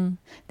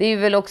 Det är ju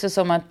väl också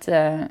som att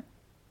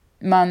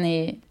man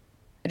i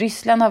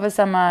Ryssland har väl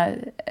samma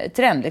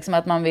trend, liksom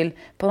att man vill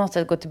på något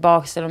sätt gå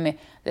tillbaka till dem.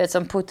 Det är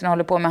som Putin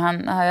håller på med.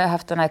 Han har ju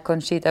haft den här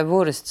Conchita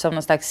Wurst som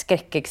någon slags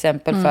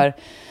skräckexempel för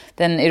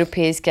den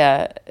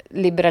europeiska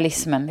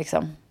liberalismen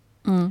liksom.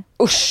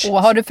 Usch.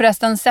 Och har du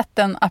förresten sett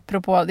den,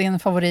 apropå din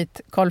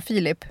favorit Carl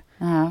Philip?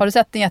 Har du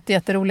sett den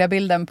jätteroliga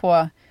bilden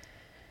på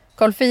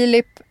Carl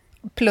Philip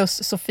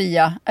plus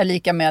Sofia är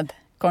lika med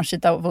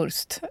Conchita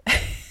Wurst?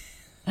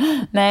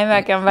 Nej, men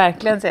jag kan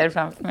verkligen se det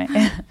framför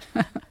mig.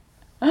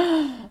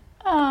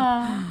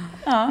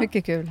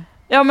 Mycket kul.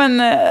 Ja,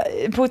 men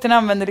Putin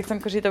använder liksom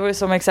Conchita Wurst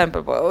som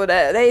exempel på. Och det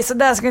är så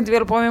där ska inte vi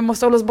hålla på. Vi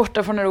måste hålla oss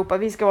borta från Europa.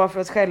 Vi ska vara för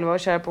oss själva och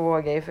köra på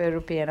vår grej för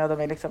européerna.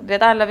 De är liksom, det är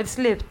alla vill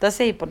sluta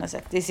sig på något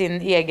sätt i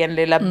sin egen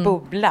lilla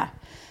bubbla.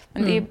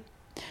 Men det är,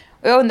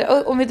 och jag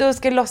undrar, om vi då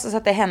skulle låtsas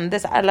att det hände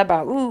så alla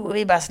bara,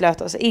 vi bara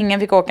slöt oss. Ingen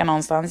fick åka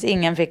någonstans.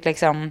 Ingen fick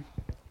liksom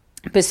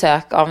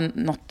besök av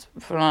något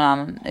från någon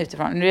annan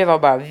utifrån. Det var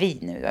bara vi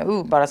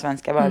nu. Bara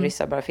svenskar, bara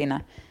ryssar, bara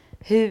finna.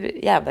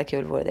 Hur jävla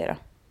kul vore det då?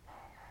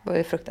 Det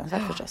var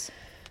fruktansvärt förstås.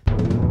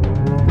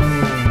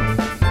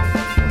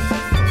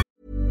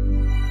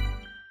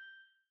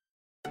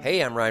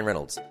 Hey, I'm Ryan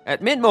Reynolds.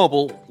 At Mint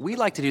Mobile,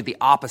 we like to do the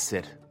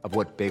opposite of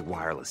what Big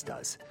Wireless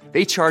does.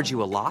 They charge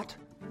you a lot,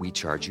 we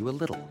charge you a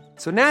little.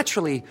 So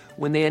naturally,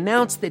 when they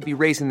announced they'd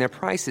be raising their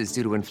prices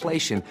due to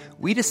inflation,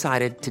 we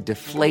decided to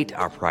deflate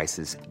our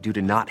prices due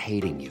to not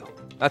hating you.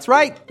 That's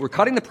right. We're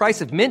cutting the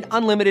price of Mint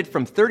Unlimited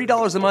from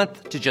 $30 a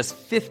month to just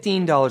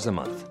 $15 a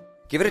month.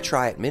 Give it a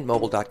try at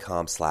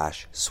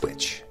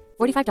mintmobile.com/switch.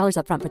 $45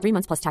 up front for 3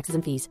 months plus taxes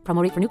and fees.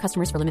 Promo rate for new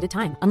customers for limited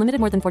time. Unlimited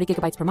more than 40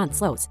 gigabytes per month.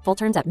 Slows full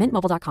terms at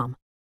mintmobile.com.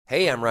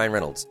 Hey, I'm Ryan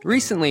Reynolds.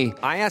 Recently,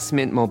 I asked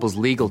Mint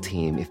Mobile's legal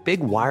team if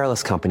big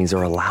wireless companies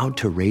are allowed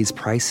to raise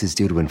prices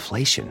due to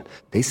inflation.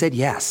 They said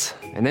yes.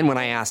 And then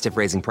when I asked if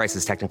raising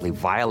prices technically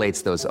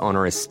violates those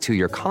onerous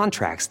 2-year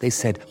contracts, they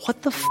said,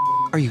 "What the f***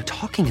 are you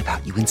talking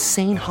about, you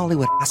insane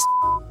Hollywood ass?"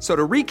 So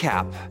to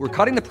recap, we're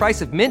cutting the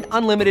price of Mint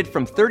Unlimited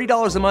from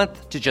 $30 a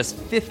month to just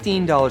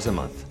 $15 a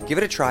month.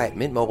 Give it a try at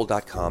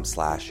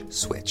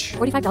mintmobile.com/switch.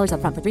 $45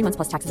 up front for 3 months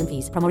plus taxes and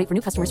fees. Promo rate for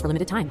new customers for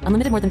limited time.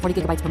 Unlimited more than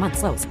 40 gigabytes per month.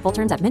 Slows full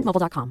terms at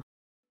mintmobile.com.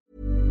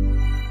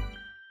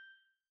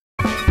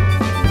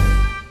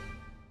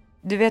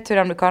 Du vet hur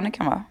amerikaner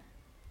kan vara?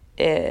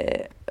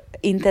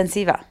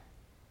 Intensiva.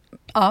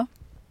 Ja.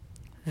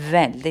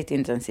 Väldigt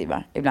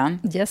intensiva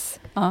ibland. Yes.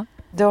 Ja.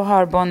 Då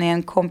har Bonnie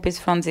en kompis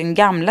från sin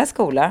gamla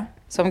skola.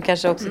 Som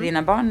kanske också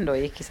dina barn då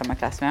gick i samma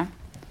klass med.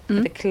 Det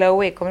är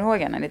Chloe, kommer du ihåg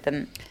henne? En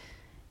liten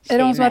Är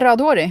det hon som är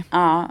rödhårig?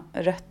 Ja,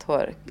 rött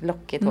hår,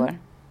 lockigt hår.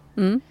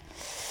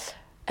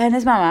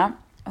 Hennes mamma,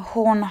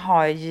 hon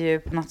har ju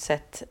på något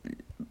sätt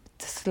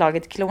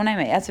slagit klorna i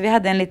mig. Alltså vi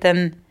hade en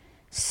liten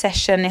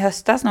session i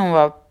höstas när hon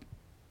var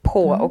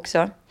på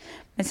också.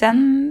 Men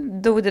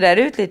sen dog det där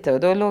ut lite och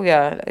då låg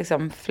jag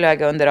liksom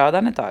flög under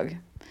radarn ett tag.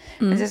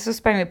 Men sen så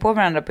sprang vi på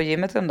varandra på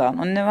gymmet en dag.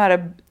 Och nu har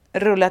det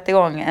rullat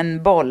igång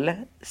en boll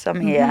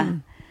som är...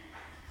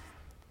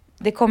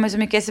 Det kommer så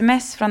mycket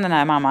sms från den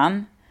här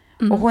mamman.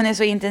 Och hon är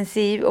så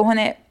intensiv. Och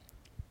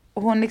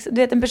hon liksom,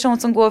 du vet, en person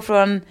som går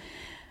från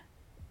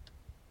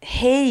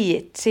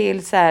hej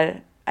till så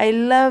här I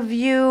love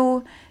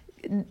you.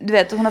 Du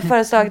vet, hon har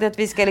föreslagit att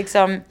vi ska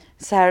liksom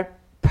så här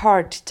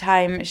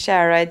part-time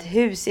share ett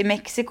hus i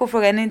Mexiko.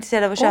 Frågar är ni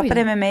intresserade av att köpa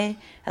det med mig?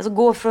 Alltså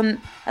gå från...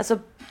 Alltså,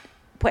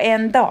 på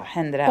en dag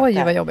händer det här.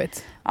 Oj, vad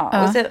jobbigt.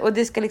 Ja. Och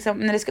det ska liksom,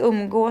 när det ska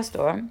umgås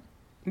då,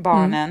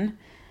 barnen,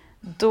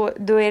 då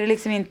är det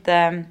liksom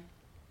inte,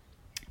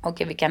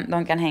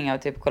 de kan hänga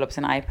och typ kolla på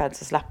sina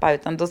iPads och slappa,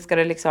 utan då ska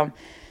det liksom,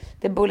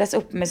 det bullas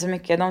upp med så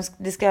mycket.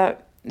 Det ska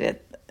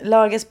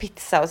lagas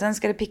pizza och sen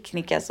ska det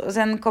picknickas och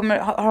sen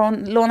har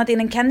hon lånat in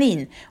en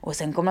kanin och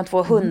sen kommer de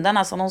 2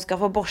 hundarna som de ska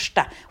få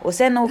borsta. Och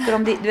sen åker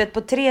de, du vet,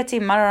 på 3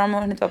 timmar har de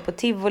hunnit vara på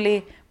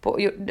tivoli,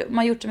 man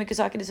har gjort så mycket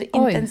saker, det är så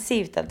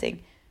intensivt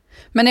allting.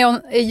 Men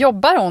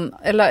jobbar hon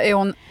eller är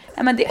hon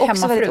men det är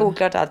också väldigt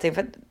oklart allting.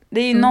 För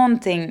det är ju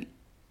någonting,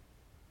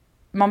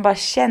 man bara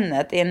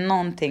känner att det är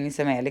någonting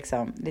som är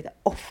liksom lite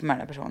off med den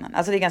här personen.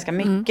 Alltså det är ganska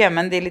mycket,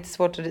 men det är lite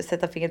svårt att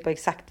sätta fingret på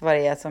exakt vad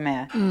det är som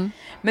är.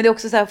 Men det är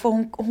också så här, för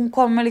hon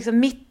kommer liksom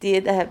mitt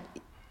i det här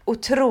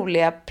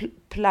otroliga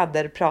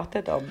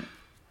pladderpratet om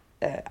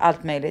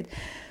allt möjligt.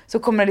 Så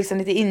kommer det liksom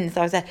lite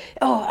inslag så här, I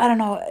don't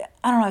know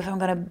if I'm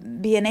gonna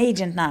be an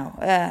agent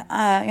now.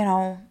 You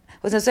know.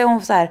 Och sen så är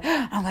hon så här,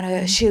 I'm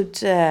gonna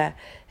shoot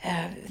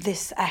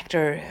this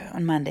actor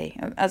on Monday.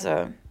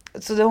 Alltså,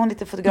 Så då är hon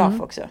lite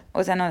fotograf också.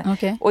 Och, sen,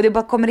 Okay. och det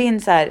bara kommer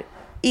in så här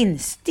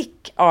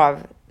instick av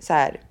så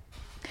här,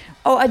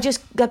 oh, I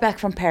just got back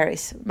from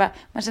Paris.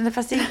 Man känner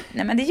fast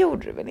nej men det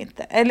gjorde du väl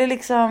inte? Eller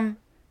liksom...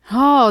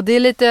 Ja, det är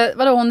lite,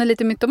 vadå, hon är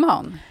lite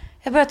mytoman?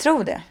 Jag börjar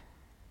tro det.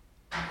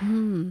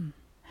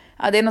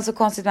 Ja, det är något så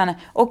konstigt med henne.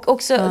 Och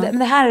också, men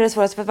det här är det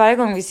svåraste för varje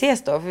gång vi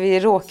ses då. För vi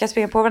råkar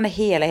springa på varandra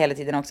hela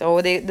tiden också.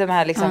 Och det är de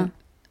här liksom,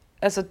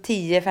 alltså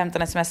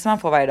 10-15 sms man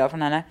får varje dag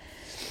från henne.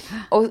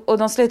 Och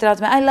de slutar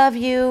alltid med I love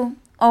you.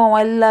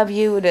 Oh, I love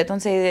you. De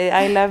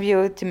säger I love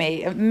you till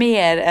mig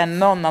mer än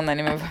någon annan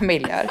i min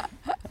familj gör.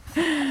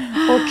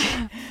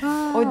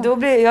 Och då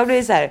blir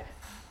jag så här.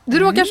 Du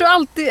råkar så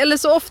alltid, eller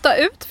så ofta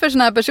ut för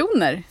såna här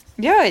personer.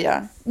 Gör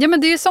jag? Ja,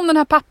 men det är ju som den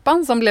här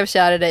pappan som blev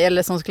kär i dig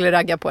eller som skulle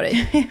ragga på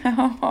dig.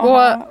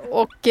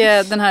 och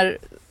den här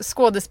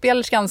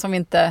skådespelerskan som vi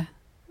inte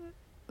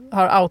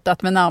har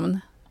outat med namn.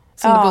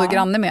 Som du bodde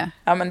granne med.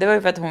 Ja, men det var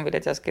ju för att hon ville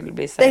att jag skulle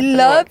bli så.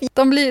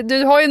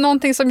 Du har ju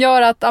någonting som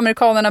gör att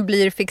amerikanerna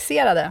blir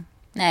fixerade.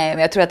 Nej,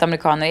 men jag tror att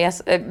amerikaner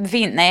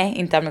är... nej,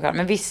 inte amerikaner.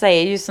 Men vissa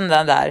är ju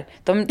sådana där.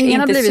 Ingen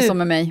har blivit så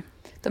med mig.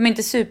 De är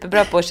inte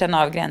superbra på att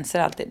känna av gränser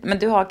alltid. Men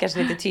du har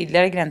kanske lite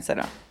tydligare gränser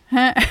då.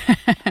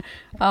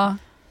 Ja.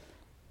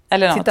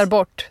 Eller något. Tittar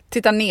bort,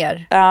 tittar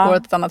ner, går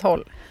åt ett annat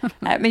håll.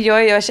 Nej, men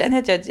jag känner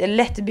att jag är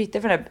lätt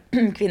byte för den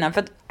här kvinnan.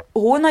 För att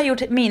hon har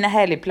gjort mina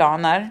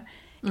helgplaner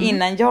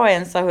innan jag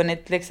ens har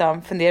hunnit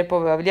liksom fundera på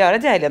vad jag vill göra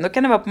till helgen. Då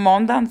kan det vara på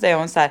måndagen, säger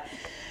hon så här.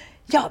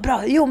 Ja,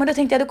 bra. Jo, men då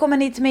tänkte jag, då kommer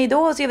ni till mig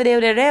då och så gör vi det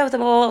och det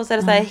och så är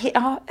det så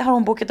här, har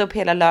hon bokat upp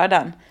hela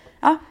lördagen.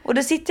 Ja, och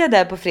då sitter jag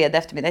där på fredag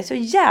eftermiddag. Jag är så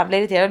jävla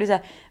irriterad och blir så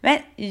här, men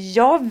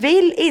jag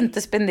vill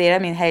inte spendera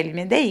min helg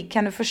med dig.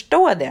 Kan du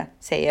förstå det?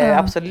 Säger jag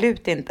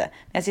absolut inte.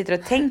 Men jag sitter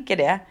och tänker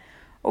det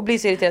och blir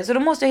så irriterad. Så då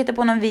måste jag hitta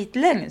på någon vit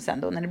lögn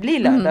sen då när det blir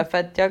lördag. För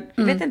att jag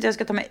vet inte hur jag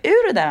ska ta mig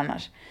ur det där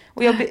annars.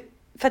 Och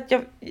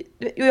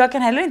jag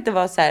kan heller inte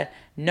vara så här,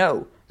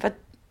 no. För att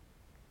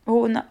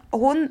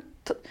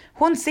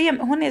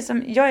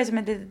jag är som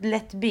ett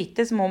lätt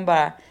byte som hon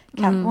bara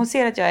kan. Hon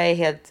ser att jag är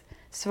helt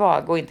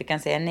svag och inte kan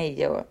säga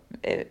nej och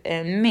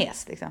en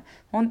mes liksom.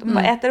 Hon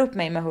bara äter upp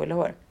mig med hull och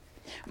hår.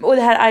 Och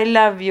det här I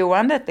love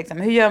you-andet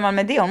liksom, hur gör man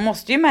med det? Hon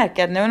måste ju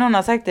märka att nu när hon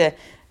har sagt det,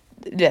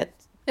 du vet.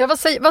 Ja,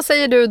 vad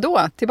säger du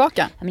då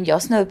tillbaka? Ja, men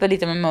jag snurrar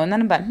lite med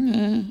munnen och bara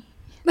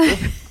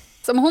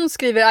Som hon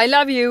skriver I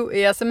love you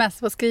i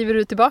sms, vad skriver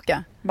du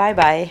tillbaka? Bye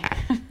bye.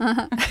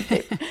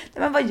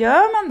 Men vad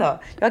gör man då?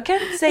 Jag kan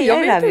inte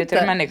säga I love you till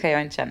en människa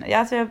jag inte känner.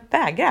 Alltså jag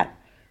vägrar.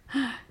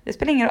 Det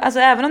spelar ingen roll. Alltså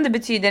även om det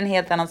betyder en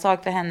helt annan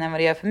sak för henne än vad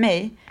det gör för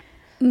mig.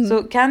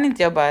 Så kan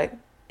inte jag bara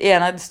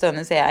ena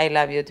stunden säga I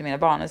love you till mina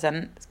barn. Och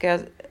sen ska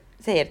jag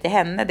säga det till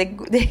henne.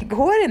 Det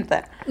går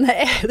inte.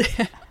 Nej.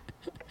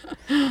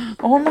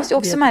 Och hon måste ju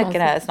också märka det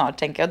här snart,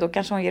 tänker jag. Då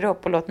kanske hon ger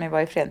upp och låter mig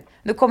vara i fred.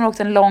 Då kommer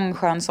också en lång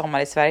skön sommar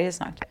i Sverige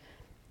snart.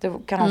 Då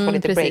kan hon få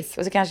lite break.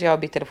 Och så kanske jag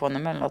byter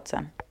telefonnummer eller något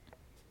sen.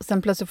 Och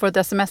sen plötsligt får du ett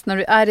sms när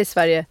du är i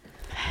Sverige.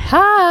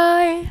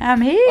 Hi!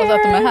 I'm here! Och så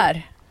att de är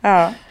här.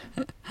 Ja.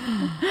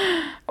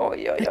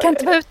 Jag kan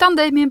inte vara utan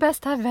dig, min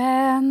bästa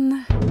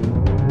vän.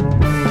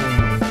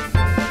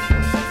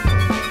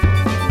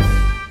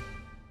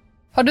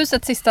 Har du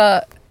sett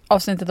sista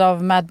avsnittet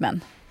av Mad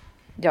Men?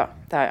 Ja,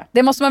 det har jag.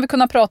 Det måste man väl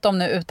kunna prata om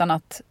nu utan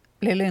att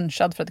bli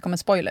lynchad för att det kommer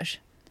spoilers.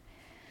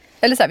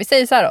 Eller så här, vi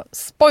säger så här då.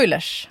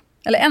 Spoilers.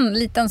 Eller en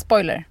liten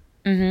spoiler.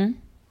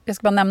 Jag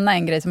ska bara nämna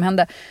en grej som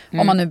hände.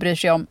 Om man nu bryr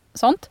sig om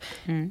sånt.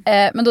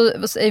 Men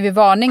då säger vi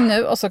varning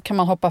nu och så kan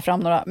man hoppa fram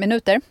några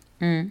minuter.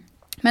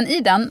 Men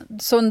i den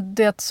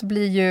så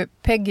blir ju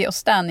Peggy och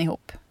Stan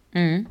ihop.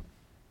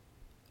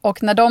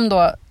 Och när de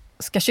då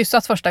ska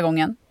kyssas första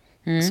gången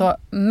så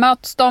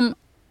möts de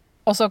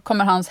och så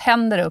kommer hans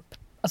händer upp,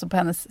 alltså på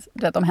hennes,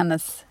 om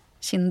hennes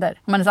kinder,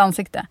 om hennes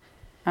ansikte.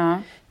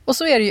 Och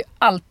så är det ju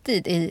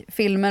alltid i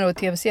filmer och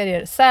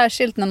tv-serier,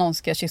 särskilt när någon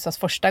ska kyssas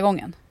första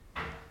gången.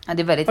 Ja,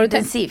 det är väldigt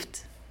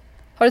intensivt.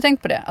 Har du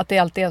tänkt på det? Att det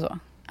alltid är så?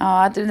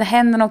 Ja, att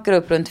händerna åker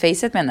upp runt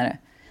facet, menar du?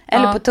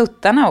 Eller på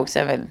tuttarna också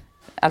är väl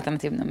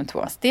alternativ nummer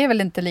 2. Det är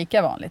väl inte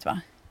lika vanligt, va?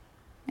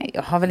 Nej,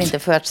 jag har väl inte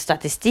fört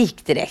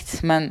statistik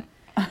direkt, men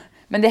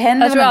det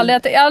händer. Jag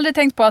har aldrig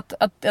tänkt på att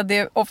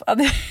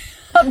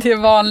det är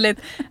vanligt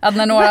att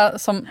när några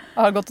som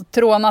har gått och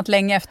trånat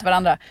länge efter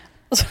varandra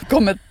och så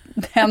kommer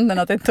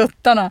händerna till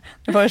tuttarna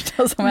det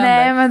första som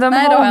händer. Nej, men de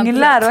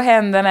hånglar och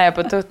händerna är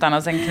på tuttarna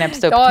och sen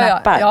knäpps det upp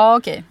knappar. Ja,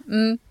 okej.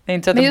 Det är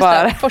inte så att de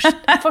bara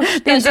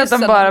det är inte så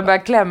att de bara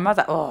börjar klämma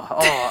så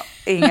här,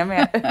 inga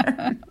mer.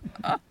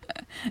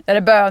 Är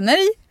det bönor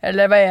i?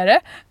 Eller vad är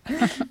det?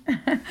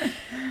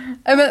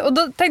 Och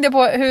då tänkte jag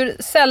på hur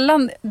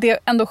sällan det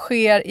ändå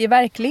sker i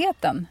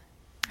verkligheten.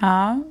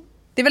 Ja.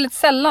 Det är väldigt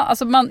sällan,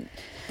 alltså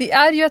det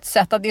är ju ett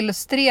sätt att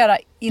illustrera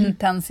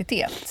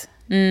intensitet.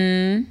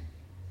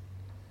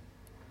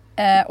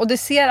 Och det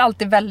ser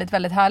alltid väldigt,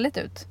 väldigt härligt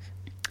ut.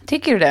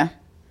 Tycker du det?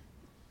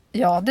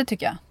 Ja, det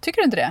tycker jag.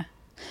 Tycker du inte det?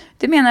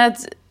 Du menar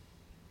att...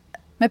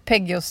 Med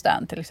Peggy och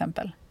Stan till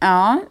exempel.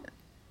 Ja,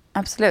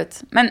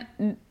 absolut. Men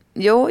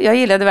jo, jag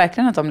gillade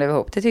verkligen att de blev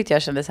ihop. Det tyckte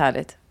jag kändes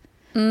härligt.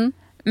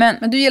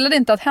 Men du gillade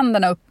inte att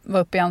händerna var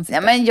uppe i ansiktet?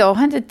 Ja, men jag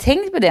har inte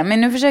tänkt på det.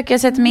 Men nu försöker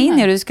jag sätta mig in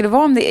i hur det skulle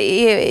vara om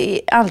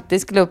det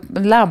alltid skulle upp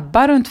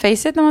labba runt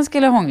facet när man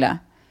skulle hångla.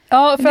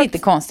 Ja, det är lite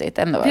konstigt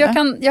ändå. Jag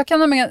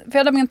hade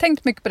nämligen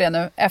tänkt mycket på det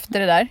nu efter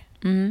det där.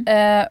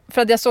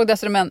 För att jag såg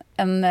dessutom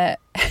en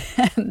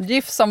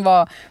gif som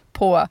var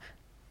på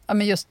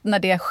men just när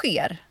det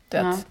sker. Du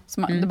vet,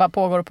 det bara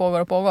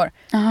pågår.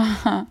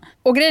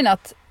 Och grejen är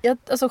att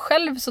alltså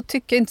själv så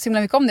tycker jag inte så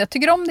himla mycket om det. Jag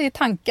tycker om det i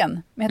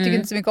tanken. Men jag tycker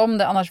inte så mycket om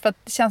det annars. För att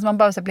det känns som att man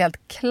bara så blir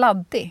helt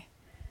kladdig.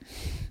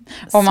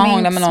 Om man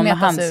hånglar med någon med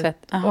handsvett.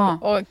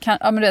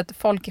 Men du vet,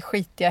 folk är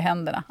skitiga i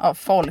händerna. Ja,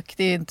 folk.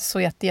 Det är inte så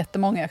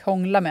jättemånga jag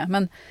hånglar med.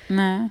 Men,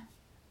 nej.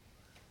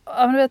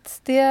 Ja, men du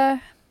vet, det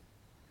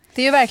är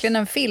ju verkligen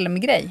en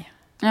filmgrej.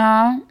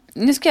 Ja,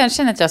 nu ska jag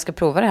känna att jag ska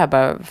prova det här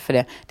bara för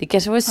det. Det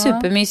kanske var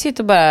supermysigt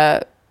och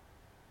bara...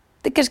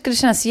 Det kanske skulle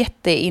kännas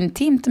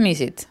jätteintimt och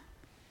mysigt.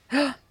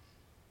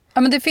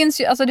 Ja, men det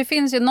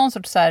finns ju någon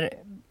sorts så här...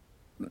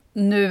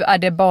 Nu är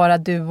det bara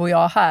du och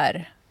jag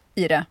här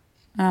i det.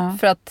 Ja.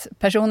 För att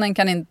personen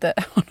kan inte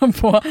hålla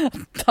på att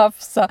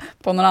tafsa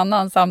på någon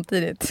annan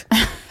samtidigt.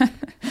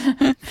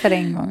 För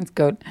en gångs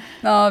skull.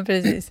 Ja,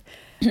 precis.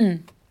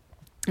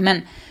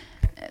 Men...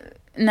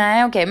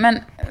 Nej, okej, men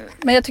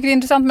jag tycker det är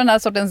intressant med den här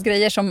sortens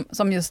grejer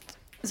som just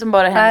som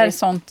bara händer är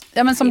sånt.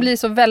 Ja, men som blir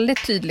så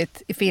väldigt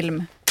tydligt i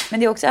film. Men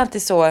det är också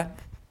alltid så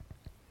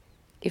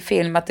i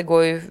film att det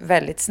går ju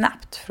väldigt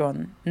snabbt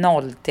från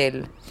 0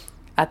 till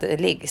att det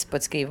liggs på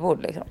ett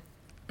skrivbord liksom.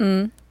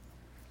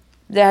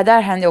 Det här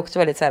där händer ju också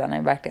väldigt sällan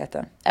i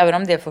verkligheten. Även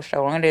om det är första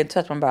gången. Det är inte så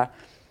att man bara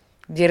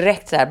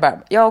direkt så här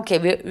bara, ja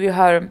okej, vi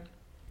har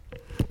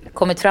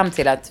kommit fram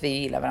till att vi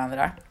gillar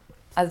varandra.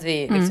 Att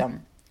vi liksom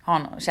har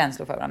någon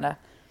känslor för varandra.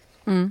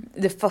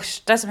 Det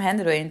första som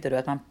händer då är inte då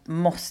att man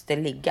måste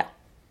ligga.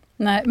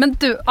 Nej, men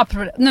du,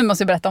 nu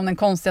måste jag berätta om den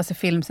konstigaste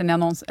film sen jag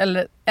någonsin,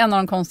 eller en av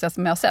de konstigaste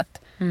som jag har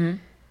sett.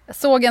 Jag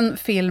såg en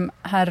film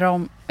här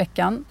om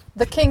veckan.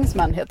 The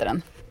Kingsman heter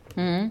den.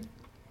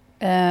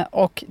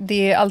 Och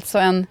det är alltså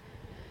en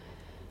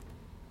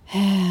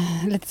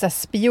lite så här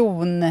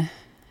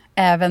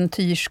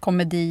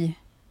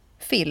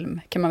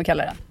spion-äventyrskomedi-film kan man väl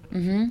kalla den.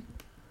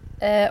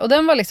 Och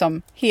den var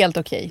liksom helt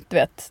okej, du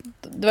vet.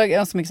 Det var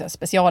ganska mycket så här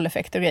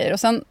specialeffekter och grejer. Och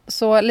sen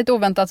så lite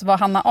oväntat så var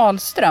Hanna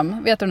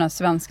Ahlström, vet du den här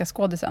svenska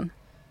skådisen?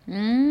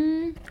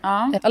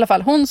 Ja. I alla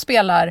fall, hon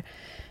spelar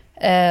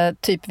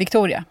typ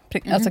Victoria,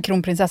 alltså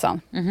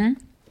kronprinsessan. I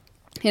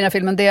den här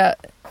filmen, det är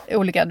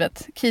olika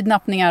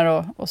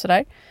kidnappningar och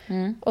sådär.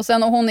 Och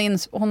sen hon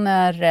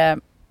är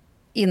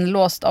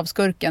inlåst av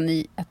skurken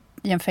i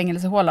en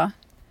fängelsehåla.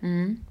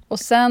 Och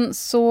sen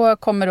så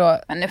kommer då...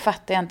 Men nu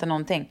fattar jag inte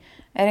någonting.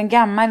 Är det en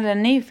gammal eller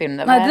en ny film?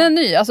 Nej, den är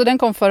ny. Alltså den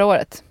kom förra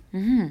året.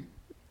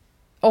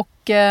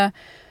 Och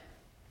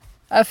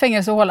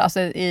fängelsehåla, alltså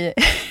i...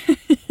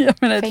 jag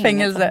menar ett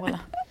fängelse.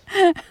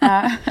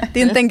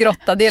 Det är inte en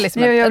grotta, det är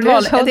liksom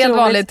ett helt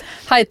vanligt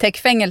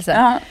high-tech-fängelse.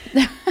 Ja.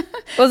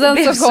 Och sen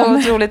det är så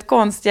otroligt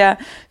konstiga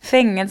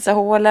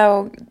fängelsehåla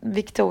och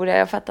Victoria,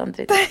 jag fattar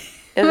inte riktigt.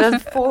 Jag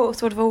har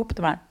svårt att få ihop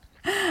de här.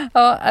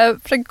 Ja,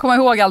 jag försöker komma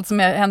ihåg allt som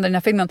händer i den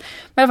här filmen.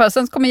 Men i alla fall,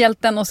 sen kommer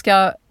hjälten och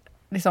ska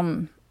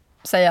liksom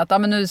säga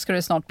att men nu ska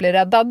du snart bli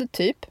räddad,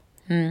 typ.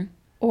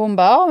 Och hon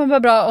bara, men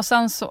vad bra. Och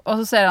så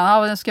säger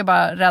han, nu ska jag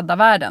bara rädda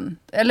världen.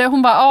 Eller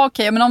hon bara,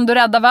 okej, men om du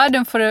räddar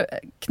världen får du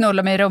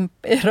knulla mig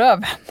i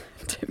röven.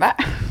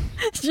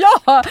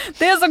 Ja,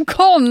 det är så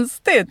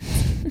konstigt.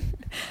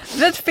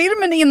 Vet,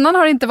 filmen innan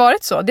har inte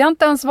varit så. Det har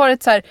inte ens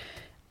varit så här,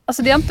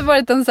 alltså det har inte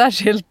varit en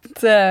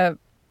särskilt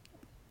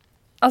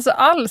alltså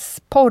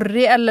alls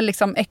porrig eller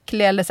liksom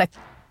äcklig eller så här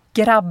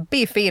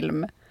grabbig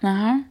film.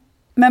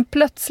 Men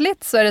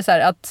plötsligt så är det så här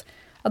att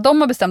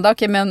de har bestämt,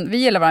 okej, men vi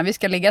gillar varandra, vi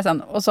ska ligga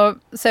sen. Och så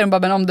säger de bara,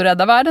 men om du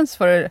räddar världen så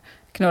får du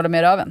knulla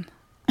med röven.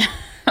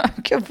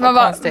 Gud, vad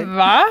konstigt.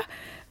 Va?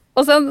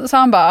 Och sen sa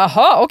han bara,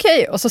 aha,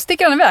 okej. Och så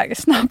sticker han iväg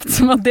snabbt,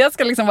 som att det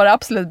ska liksom vara det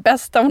absolut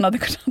bästa hon hade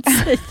kunnat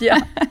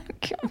säga.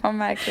 Gud, vad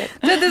märkligt.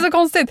 Det är så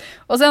konstigt.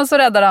 Och sen så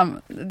räddar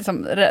han,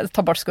 liksom,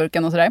 tar bort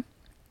skurken och sådär.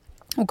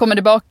 Och kommer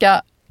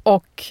tillbaka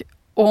och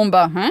hon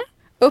bara,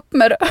 upp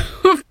med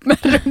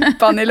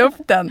rumpan i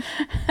luften.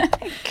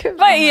 Gud,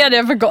 vad är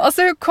det för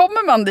alltså hur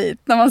kommer man dit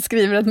när man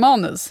skriver ett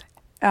manus?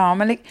 Ja,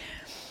 men det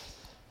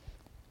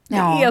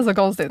är så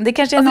konstigt. Det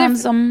kanske är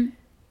alltså någon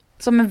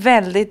som är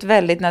väldigt,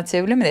 väldigt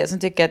naturlig med det. Som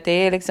tycker att det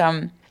är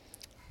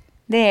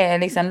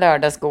liksom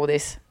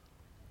lördagsgodis.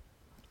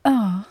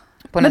 Ja.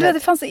 Men det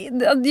fanns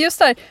just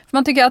där, för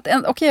man tycker att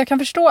jag kan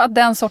förstå att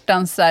den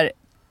sortens så här,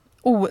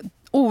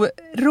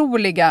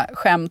 oroliga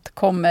skämt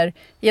kommer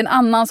i en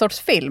annan sorts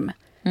film.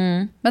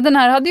 Men den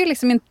här hade ju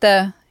liksom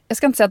inte, jag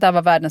ska inte säga att det här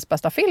var världens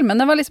bästa film, men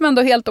den var liksom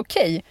ändå helt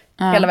okej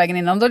hela vägen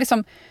innan. Det var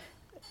liksom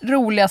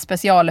roliga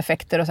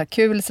specialeffekter och så här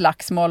kul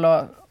slagsmål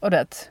och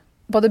det,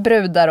 både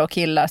brudar och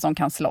killar som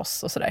kan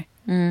slåss och sådär.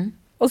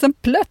 Och sen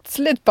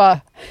plötsligt bara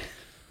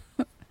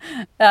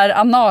är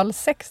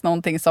analsex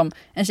någonting som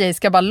en tjej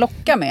ska bara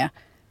locka med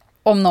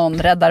om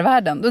någon räddar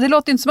världen. Och det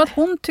låter inte som att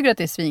hon tycker att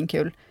det är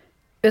svinkul,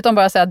 utan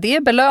bara säga att det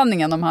är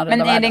belöningen om han räddar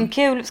världen. Men är den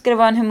kul? Ska det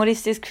vara en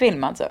humoristisk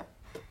film alltså?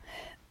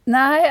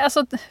 Nej,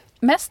 alltså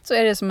mest så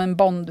är det som en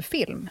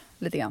Bond-film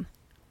lite grann.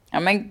 Ja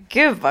men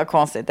gud vad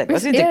konstigt. Det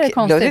Visst låter är det inte,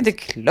 konstigt? låter inte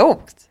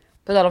klokt.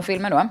 På tal om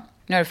filmer då.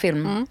 Nu är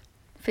det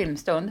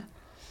filmstund.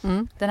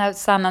 Den här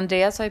San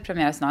Andreas har ju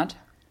premiär snart.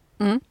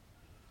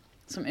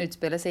 Som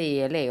utspelar sig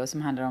i LA och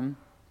som handlar om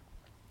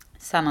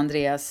San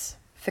Andreas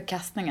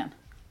förkastningen.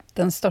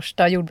 Den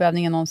största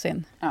jordbävningen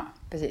någonsin. Ja,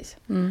 precis.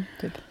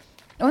 Typ.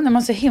 Jag undrar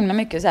man så himla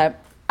mycket så här.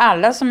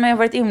 Alla som har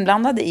varit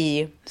inblandade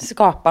i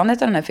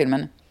skapandet av den här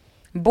filmen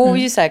bor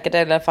ju säkert,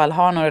 eller i alla fall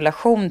har någon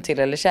relation till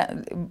eller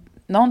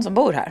någon som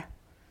bor här.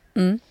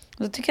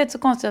 Och då tycker jag det är så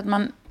konstigt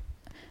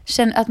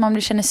att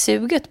man känner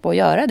suget på att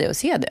göra det och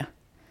se det.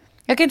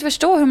 Jag kan inte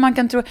förstå hur man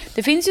kan tro.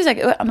 Det finns ju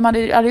säkert, de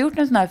hade aldrig gjort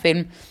en sån här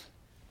film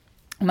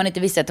om man inte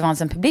visste att det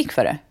fanns en publik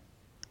för det.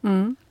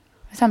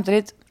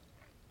 Samtidigt.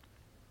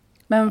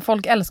 Men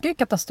folk älskar ju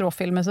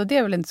katastroffilmer, så det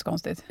är väl inte så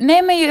konstigt.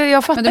 Nej, men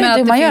jag fattar inte hur man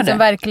gör det. Men det finns en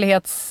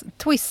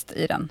verklighetstwist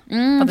i den.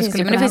 Men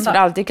det finns väl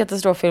alltid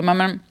katastroffilmer,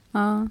 men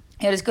ja,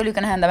 det skulle ju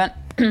kunna hända,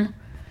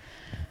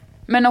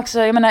 men också,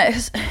 jag menar,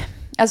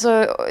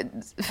 alltså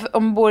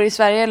om man bor i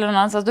Sverige eller någon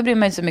annanstans, då blir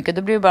man inte så mycket,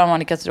 då blir det bara en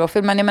vanlig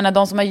katastroffilm. Men jag menar,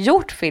 de som har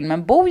gjort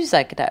filmen bor ju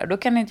säkert här, och då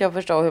kan inte jag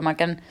förstå hur man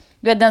kan,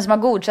 du vet, den som har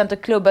godkänt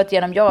och klubbat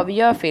igenom, vi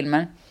gör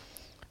filmen,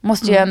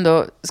 måste ju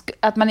ändå,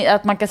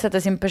 att man kan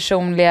sätta sin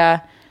personliga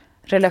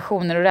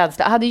relationer och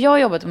rädsla. Hade jag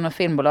jobbat med något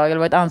filmbolag eller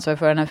varit ansvarig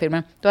för den här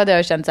filmen, då hade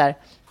jag känt så här: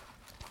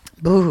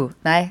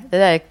 nej, det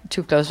där är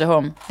too close to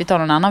home. Vi tar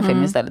någon annan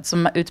film istället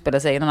som utspelar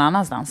sig någon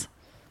annanstans.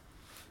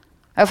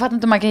 Jag fattar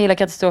inte om man kan gilla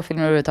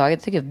katastroffilmer överhuvudtaget.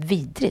 Jag tycker det är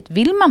vidrigt.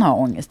 Vill man ha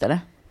ångest eller?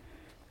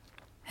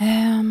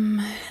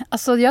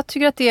 Alltså jag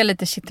tycker att det är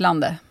lite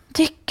kittlande.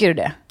 Tycker du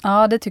det?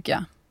 Ja, det tycker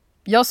jag.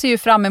 Jag ser ju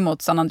fram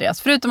emot San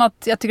Andreas. Förutom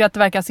att jag tycker att det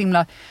verkar så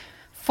himla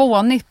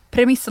fånig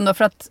premissen då.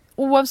 För att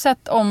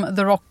oavsett om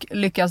The Rock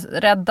lyckas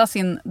rädda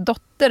sin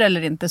dotter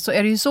eller inte, så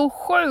är det ju så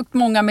sjukt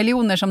många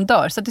miljoner som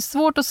dör. Så det är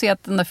svårt att se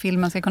att den där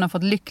filmen ska kunna få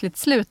ett lyckligt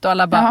slut. Och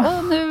alla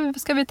bara, nu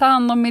ska vi ta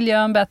hand om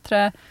miljön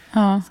bättre.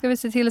 Ska vi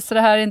se till så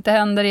det här inte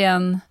händer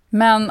igen.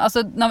 Men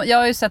alltså, jag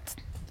har ju sett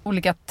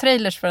olika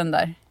trailers för den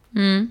där.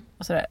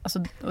 Och, sådär.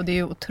 Alltså, och det är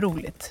ju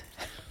otroligt.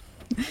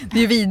 Det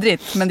är ju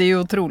vidrigt, men det är ju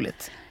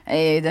otroligt.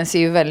 Den ser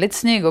ju väldigt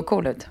snygg och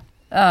cool ut.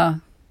 Ja.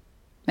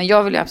 Men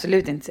jag vill ju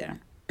absolut inte se den.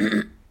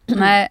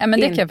 Nej, men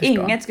det kan jag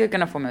förstå. Inget skulle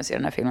kunna få mig att se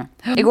den här filmen.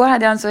 Igår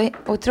hade jag en så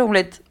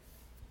otroligt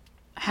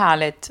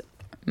härligt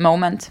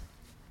moment.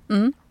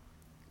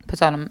 På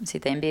tal om att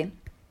sitta i en bil.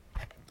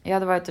 Jag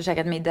hade varit och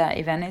käkat middag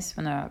i Venice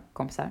med några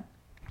kompisar.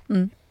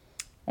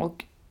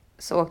 Och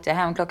så åkte jag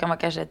hem. Klockan var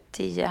kanske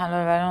 10, halv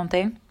eller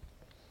någonting.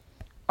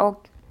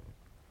 Och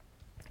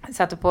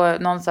satte på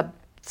någon så här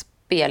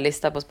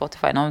spellista på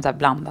Spotify. Någon så här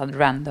blandad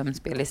random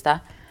spellista.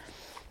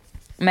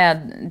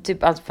 Med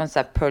typ allt från så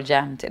här Pearl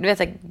Jam till, du vet,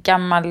 så här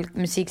gammal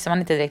musik som man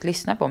inte direkt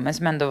lyssnar på, men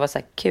som ändå var så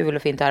här kul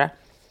och fint att höra.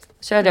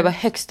 Så hade jag bara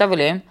högsta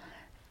volym.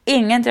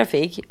 Ingen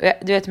trafik.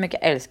 Du vet hur mycket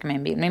jag älskar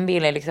min bil. Min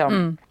bil är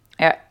liksom,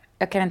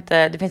 jag kan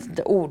inte, det finns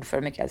inte ord för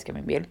hur mycket jag älskar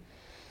min bil.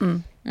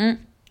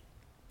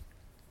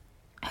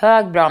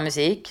 Hög, bra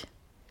musik.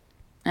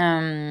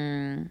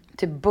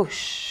 Typ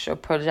Bush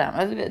och Pearl Jam.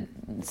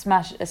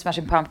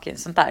 Smashing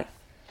Pumpkins, sånt där.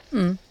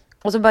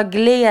 Och så bara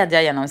gled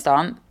jag genom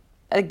stan.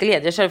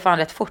 Jag körde fan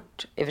rätt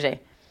fort i och för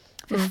sig.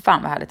 För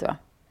fan vad härligt det var.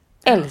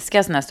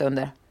 Älskar såna här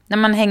stunder. När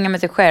man hänger med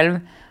sig själv.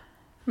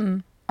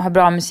 Har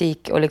bra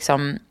musik och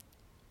liksom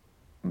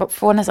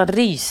får nästan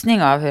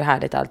rysning av hur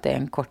härligt allt är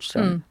en kort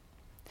stund.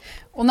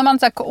 Och när man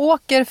så här,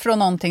 åker från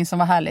någonting som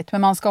var härligt,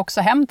 men man ska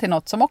också hem till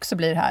något som också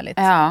blir härligt.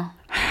 Ja.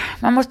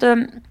 Man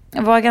måste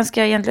vara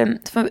ganska egentligen,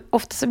 för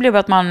ofta så blir det bara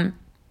att man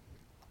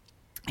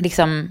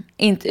liksom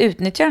inte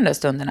utnyttjar de där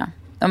stunderna.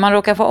 Om man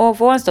råkar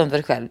få en stund för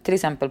sig själv, till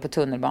exempel på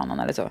tunnelbanan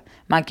eller så.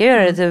 Man kan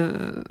göra det till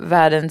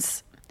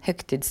världens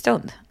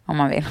högtidsstund om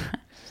man vill.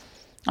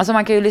 Alltså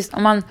man kan ju lyssna,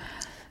 om man,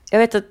 jag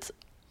vet att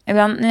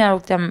ibland när jag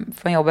åkte hem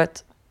från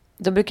jobbet,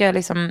 då brukar jag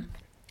liksom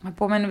ha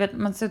på mig,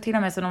 man så till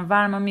och med så någon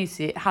varm och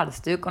mysig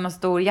halsduk och någon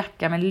stor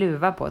jacka med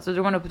luva på. Så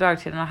drog man upp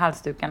dragkedjan och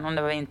halsduken om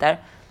det var vinter.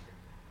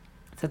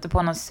 Satte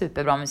på någon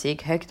superbra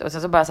musik högt och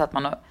sen så bara satt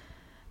man och,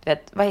 du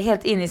vet, var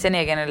helt inne i sin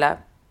egen lilla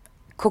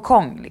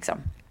kokong liksom.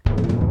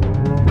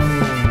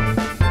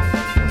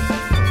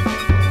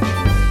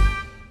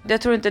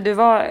 Jag tror inte du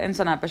var en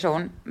sån här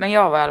person, men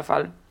jag var i alla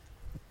fall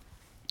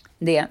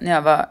det när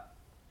jag var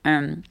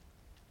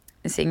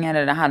singel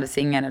eller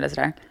halvsingel eller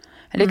sådär.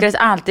 Jag lyckades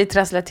alltid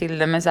trassla till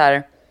det med så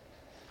här,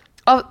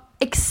 av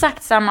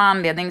exakt samma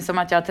anledning som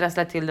att jag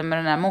trasslat till det med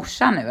den här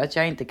morsan nu, att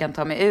jag inte kan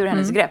ta mig ur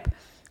hennes grepp.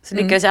 Så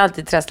lyckades jag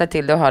alltid trassla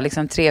till det och ha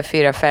liksom 3,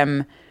 4,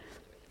 5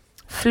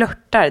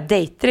 flörtar,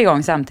 dejter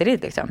igång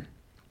samtidigt liksom.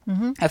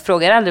 Jag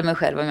frågar aldrig mig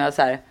själv om jag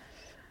så här,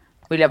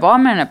 vill jag vara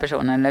med den här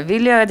personen eller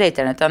vill jag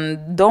dejta den?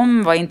 Utan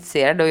de var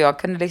intresserade och jag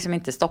kunde liksom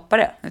inte stoppa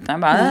det. Utan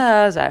jag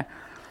bara så här.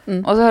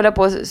 Och så höll jag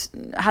på,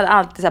 hade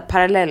alltid så här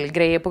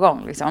parallellgrejer på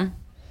gång liksom.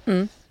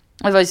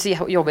 Och det var ju så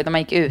jobbigt när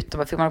man gick ut och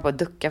bara fick man på att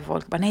ducka för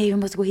folk. Bara, nej, vi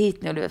måste gå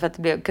hit nu. För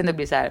att det kunde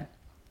bli så här,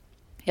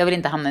 jag vill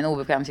inte hamna i en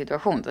obekväm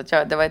situation. Så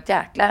att det var ett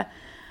jäkla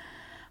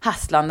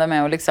hasslande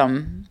med att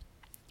liksom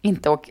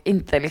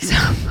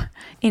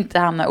inte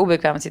hamna i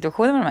obekväma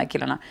situationer med de här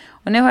killarna.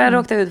 Och nu har jag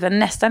råkat ut för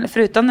nästan,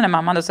 förutom den här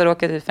mamman då, så har jag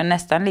råkat ut för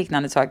nästan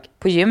liknande sak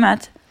på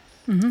gymmet.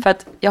 För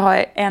att jag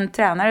har en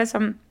tränare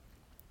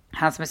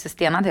han som är så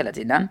stenad hela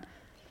tiden.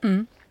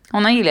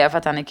 Honom gillar jag för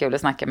att han är kul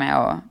att snacka med,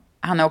 och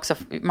han är också,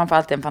 man får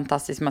alltid en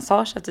fantastisk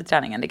massage efter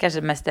träningen. Det är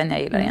kanske mest den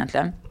jag gillar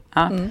egentligen.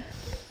 Ja.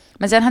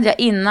 Men sen hade jag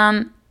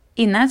innan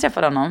jag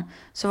träffade honom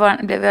så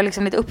blev jag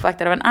liksom lite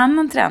uppvaktad av en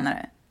annan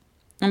tränare.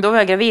 Och då var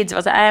jag gravid, så var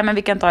jag så här, men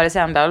vi kan ta det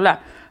sen, bla bla bla.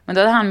 Men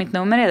då hade han mitt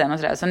nummer redan och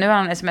sådär. Så nu har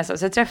han smsat.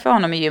 Så jag träffade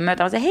honom i gymmet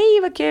och han sa, hej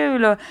vad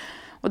kul.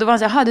 Och då var han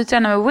så här, du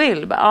tränar med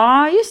Will?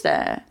 Ja, just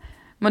det.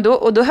 Men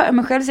då hör jag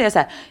mig själv säga så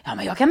här, ja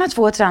men jag kan ha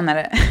 2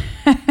 tränare.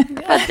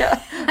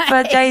 för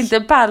att jag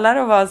inte pallar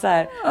och vara så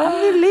här,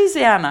 jag vill så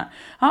gärna.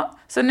 Ja,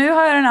 så nu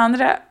har jag den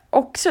andra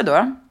också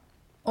då.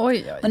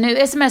 Oj. Och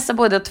nu smsar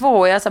båda 2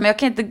 och jag sa, men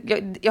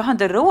jag har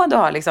inte råd att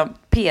ha liksom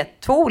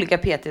 2 olika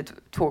PT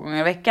 2 gånger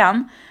i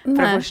veckan. För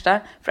det första.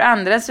 För det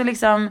andra så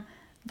liksom,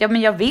 ja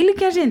men jag vill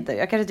kanske inte.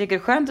 Jag kanske tycker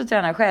det är skönt att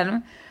träna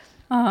själv.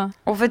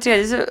 Och för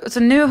tredje så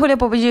nu håller jag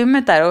på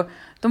gymmet där, och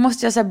då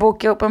måste jag så här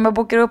boka upp, om jag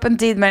bokar upp en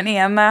tid med den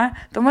ena,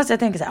 då måste jag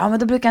tänka så här, men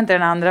då brukar inte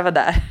den andra vara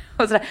där.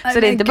 Och så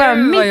det är inte bara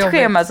mitt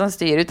schema som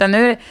styr, utan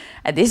nu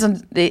det är som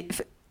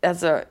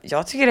alltså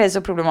jag tycker det är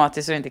så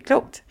problematiskt så det är inte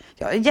klokt.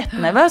 Jag är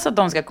jättenervös att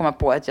de ska komma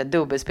på att jag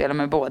dubbelspelar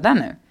med båda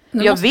nu.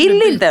 Jag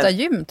vill inte byta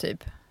gym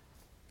typ.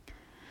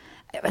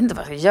 Jag vet inte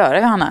vad jag ska göra,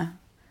 Johanna.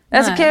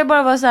 Alltså kan jag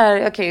bara vara så här,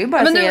 jag kan ju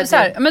bara men säga så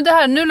här, men det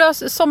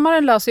här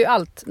sommaren löser ju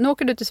allt. Nu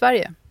åker du till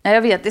Sverige. Ja,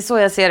 jag vet, det är så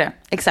jag ser det.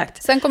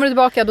 Exakt. Sen kommer du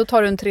tillbaka, då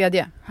tar du en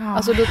tredje.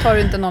 Alltså då tar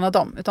du inte någon av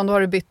dem, utan då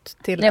har du bytt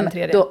till en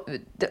tredje.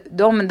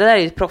 Det där är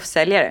ju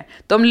proffssäljare.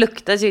 De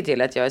luktar ju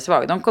till att jag är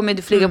svag. De kommer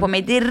ju flyga på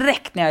mig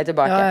direkt när jag är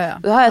tillbaka. Ja.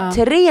 Då har jag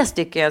 3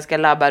 stycken jag ska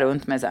labba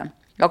runt med sen.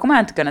 Jag kommer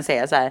inte kunna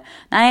säga så här,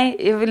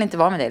 nej, jag vill inte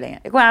vara med dig längre.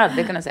 Jag kommer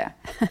aldrig kunna säga.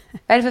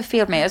 Vad är det för fel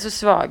med mig? Jag är så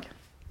svag.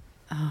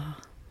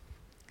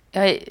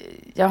 Jag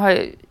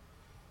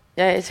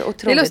är så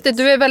otroligt. Det är lustigt,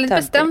 du är väldigt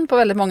töntig. bestämd på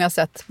väldigt många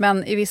sätt.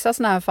 Men i vissa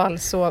såna här fall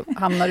så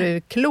hamnar du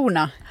i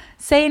klorna.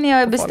 Säger ni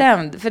jag är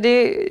bestämd? För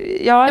det,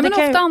 det men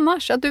kan ofta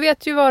annars, att du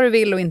vet ju vad du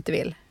vill och inte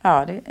vill.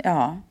 Ja.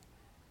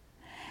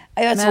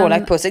 Jag är ett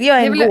svårlagt pussel.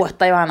 Jag är en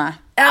gåta, Johanna.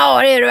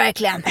 Ja, det är du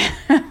verkligen.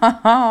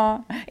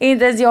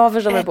 Inte ens jag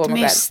förstår mig på mig själv.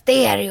 Ett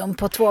mysterium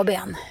på 2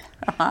 ben.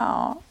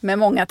 Med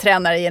många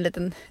tränare i en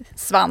liten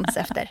svans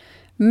efter.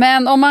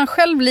 Men om man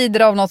själv lider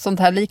av något sånt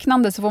här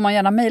liknande så får man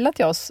gärna mejla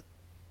till oss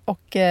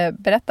och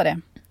berätta det.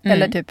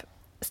 Eller typ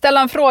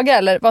ställa en fråga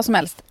eller vad som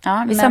helst.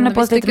 Ja, vi samlar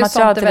på oss lite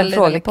material till en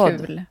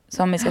frågepodd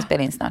som vi ska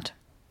spela in snart.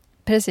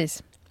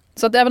 Precis.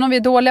 Så att även om vi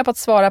är dåliga på att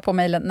svara på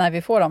mejlen när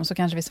vi får dem så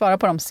kanske vi svarar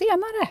på dem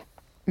senare.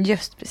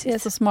 Just precis. Det är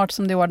så smart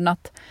som det är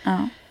ordnat. Ja.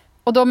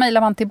 Och då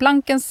mejlar man till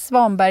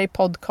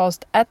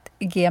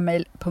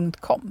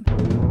blankensvanbergpodcast@gmail.com.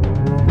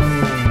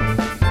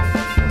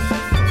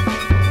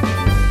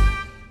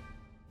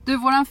 Du,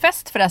 våran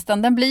fest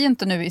förresten, den blir ju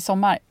inte nu i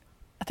sommar.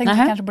 Jag tänkte att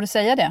vi kanske borde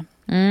säga det.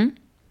 Nej,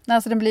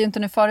 alltså den blir ju inte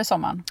nu före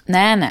sommaren.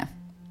 Nej.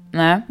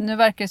 Nu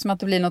verkar det som att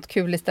det blir något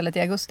kul istället i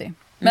augusti.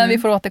 Men vi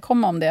får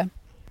återkomma om det.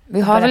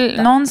 Vi har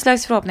väl någon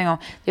slags förhoppning om.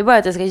 Det är bara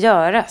att det ska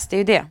göras, det är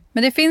ju det.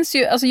 Men det finns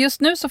ju, alltså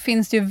just nu så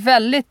finns det ju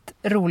väldigt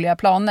roliga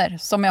planer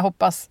som jag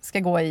hoppas ska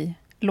gå i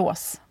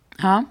lås.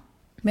 Ja.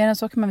 Mer än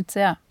så kan man inte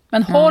säga.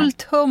 Men håll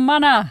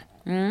tummarna!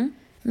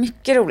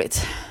 Mycket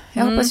roligt.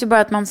 Jag hoppas ju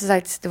bara att man, som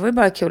sagt, det var ju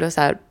bara kul att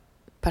så här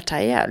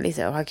partaja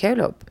lite och ha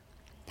kul upp.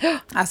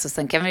 Alltså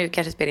sen kan vi ju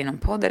kanske spela in en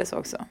podd eller så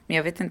också. Men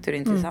jag vet inte hur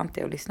intressant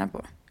det är att lyssna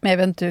på. Men jag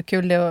vet inte hur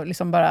kul det är att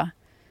liksom bara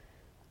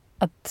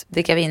att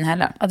dricka vin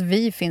heller. Att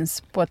vi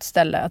finns på ett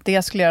ställe. Att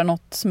det skulle göra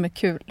något som är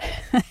kul.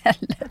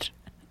 Eller.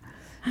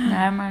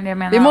 Nej, men jag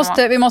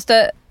menar vi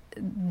måste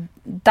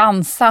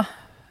dansa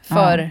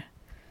för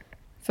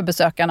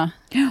besökarna.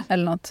 Ja.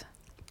 Eller något.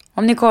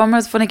 Om ni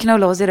kommer så får ni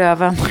knulla oss i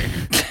röven.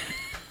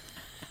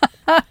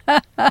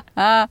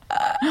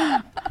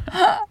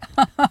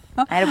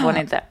 Nej, det får ni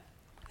inte.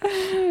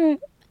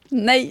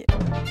 Nej.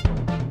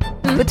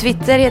 På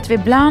Twitter heter vi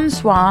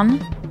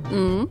Blanswan.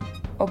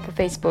 Och på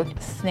Facebook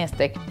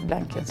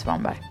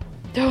 /Blankensvanberg.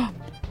 Ja.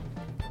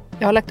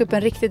 Jag har lagt upp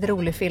en riktigt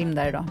rolig film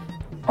där idag.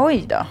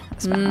 Oj då,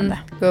 spännande.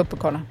 Gå upp och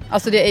kolla.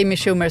 Alltså det är Amy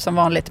Schumer som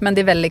vanligt, men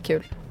det är väldigt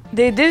kul.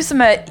 Det är du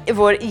som är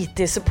vår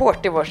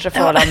IT-support i vårt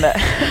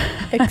förhållande.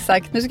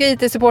 Exakt. Nu ska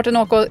IT-supporten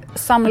åka och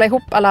samla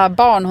ihop alla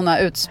barn hon har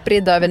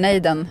utspridda över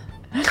nejden.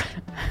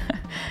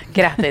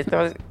 Grattis,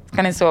 då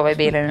ska ni sova i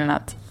bilen i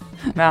natt.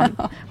 Men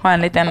ha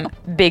en liten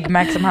Big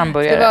Mac som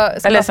hamburgare.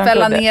 Ska bara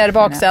fälla ner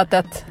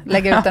baksätet,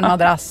 lägga ut en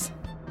madrass.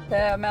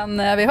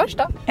 Men vi hörs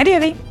då. Ja, det gör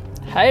vi.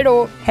 Hej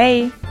då.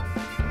 Hej.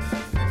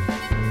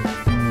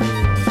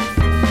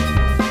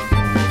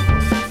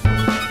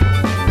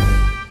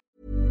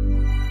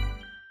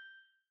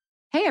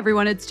 Hey,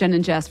 everyone, it's Jen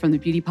and Jess from the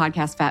beauty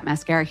podcast Fat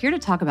Mascara here to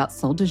talk about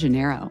Sol de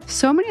Janeiro.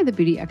 So many of the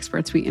beauty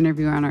experts we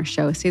interview on our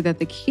show say that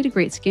the key to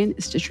great skin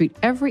is to treat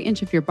every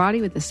inch of your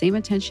body with the same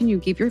attention you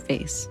give your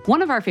face.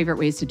 One of our favorite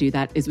ways to do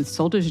that is with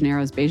Sol de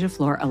Janeiro's Beija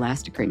Flor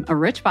Elastic Cream, a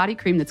rich body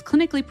cream that's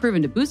clinically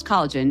proven to boost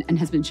collagen and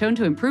has been shown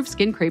to improve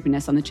skin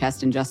crepiness on the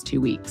chest in just 2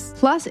 weeks.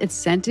 Plus, it's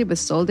scented with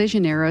Sol de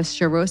Janeiro's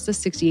Charosta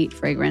 68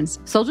 fragrance.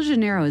 Sol de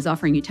Janeiro is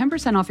offering you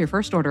 10% off your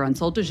first order on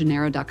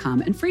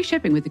soldejaneiro.com and free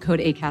shipping with the code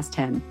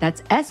ACAST10.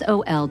 That's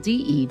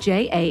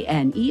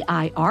SOLDEJANEIRO,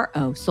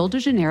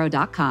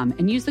 soldejaneiro.com,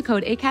 and use the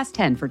code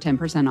ACAST10 for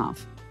 10%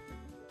 off.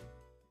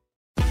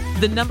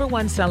 The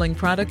 #1 selling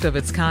product of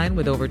its kind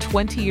with over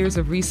 20 years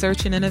of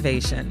research and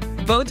innovation.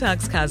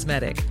 Botox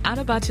Cosmetic,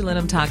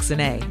 onabotulinum toxin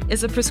A,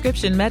 is a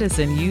prescription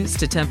medicine used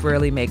to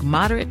temporarily make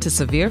moderate to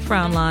severe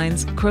frown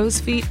lines, crow's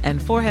feet,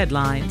 and forehead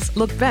lines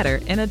look better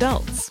in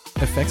adults.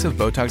 Effects of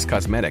Botox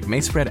Cosmetic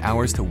may spread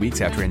hours to weeks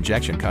after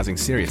injection, causing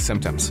serious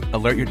symptoms.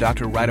 Alert your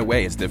doctor right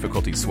away as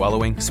difficulty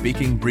swallowing,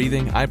 speaking,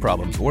 breathing, eye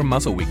problems, or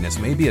muscle weakness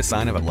may be a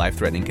sign of a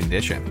life-threatening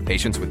condition.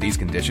 Patients with these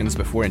conditions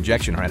before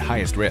injection are at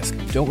highest risk.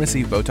 Don't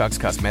receive Botox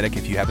Cosmetic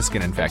if you have a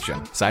skin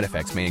infection. Side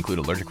effects may include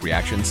allergic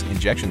reactions,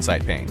 injection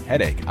site pain,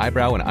 headache,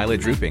 eyebrow and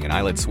eyelid drooping, and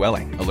eyelid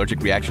swelling.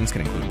 Allergic reactions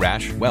can include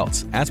rash,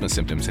 welts, asthma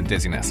symptoms, and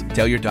dizziness.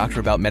 Tell your doctor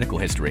about medical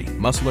history,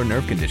 muscle or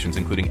nerve conditions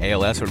including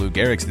ALS or Lou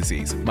Gehrig's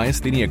disease,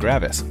 myasthenia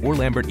gravis, or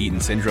Lambert-Eaton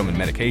syndrome and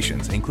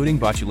medications, including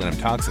botulinum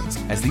toxins,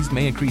 as these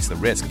may increase the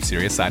risk of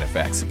serious side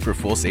effects. For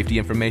full safety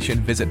information,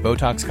 visit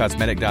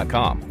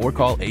BotoxCosmetic.com or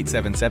call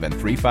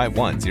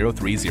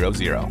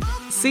 877-351-0300.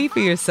 See for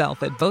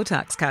yourself at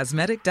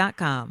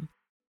BotoxCosmetic.com.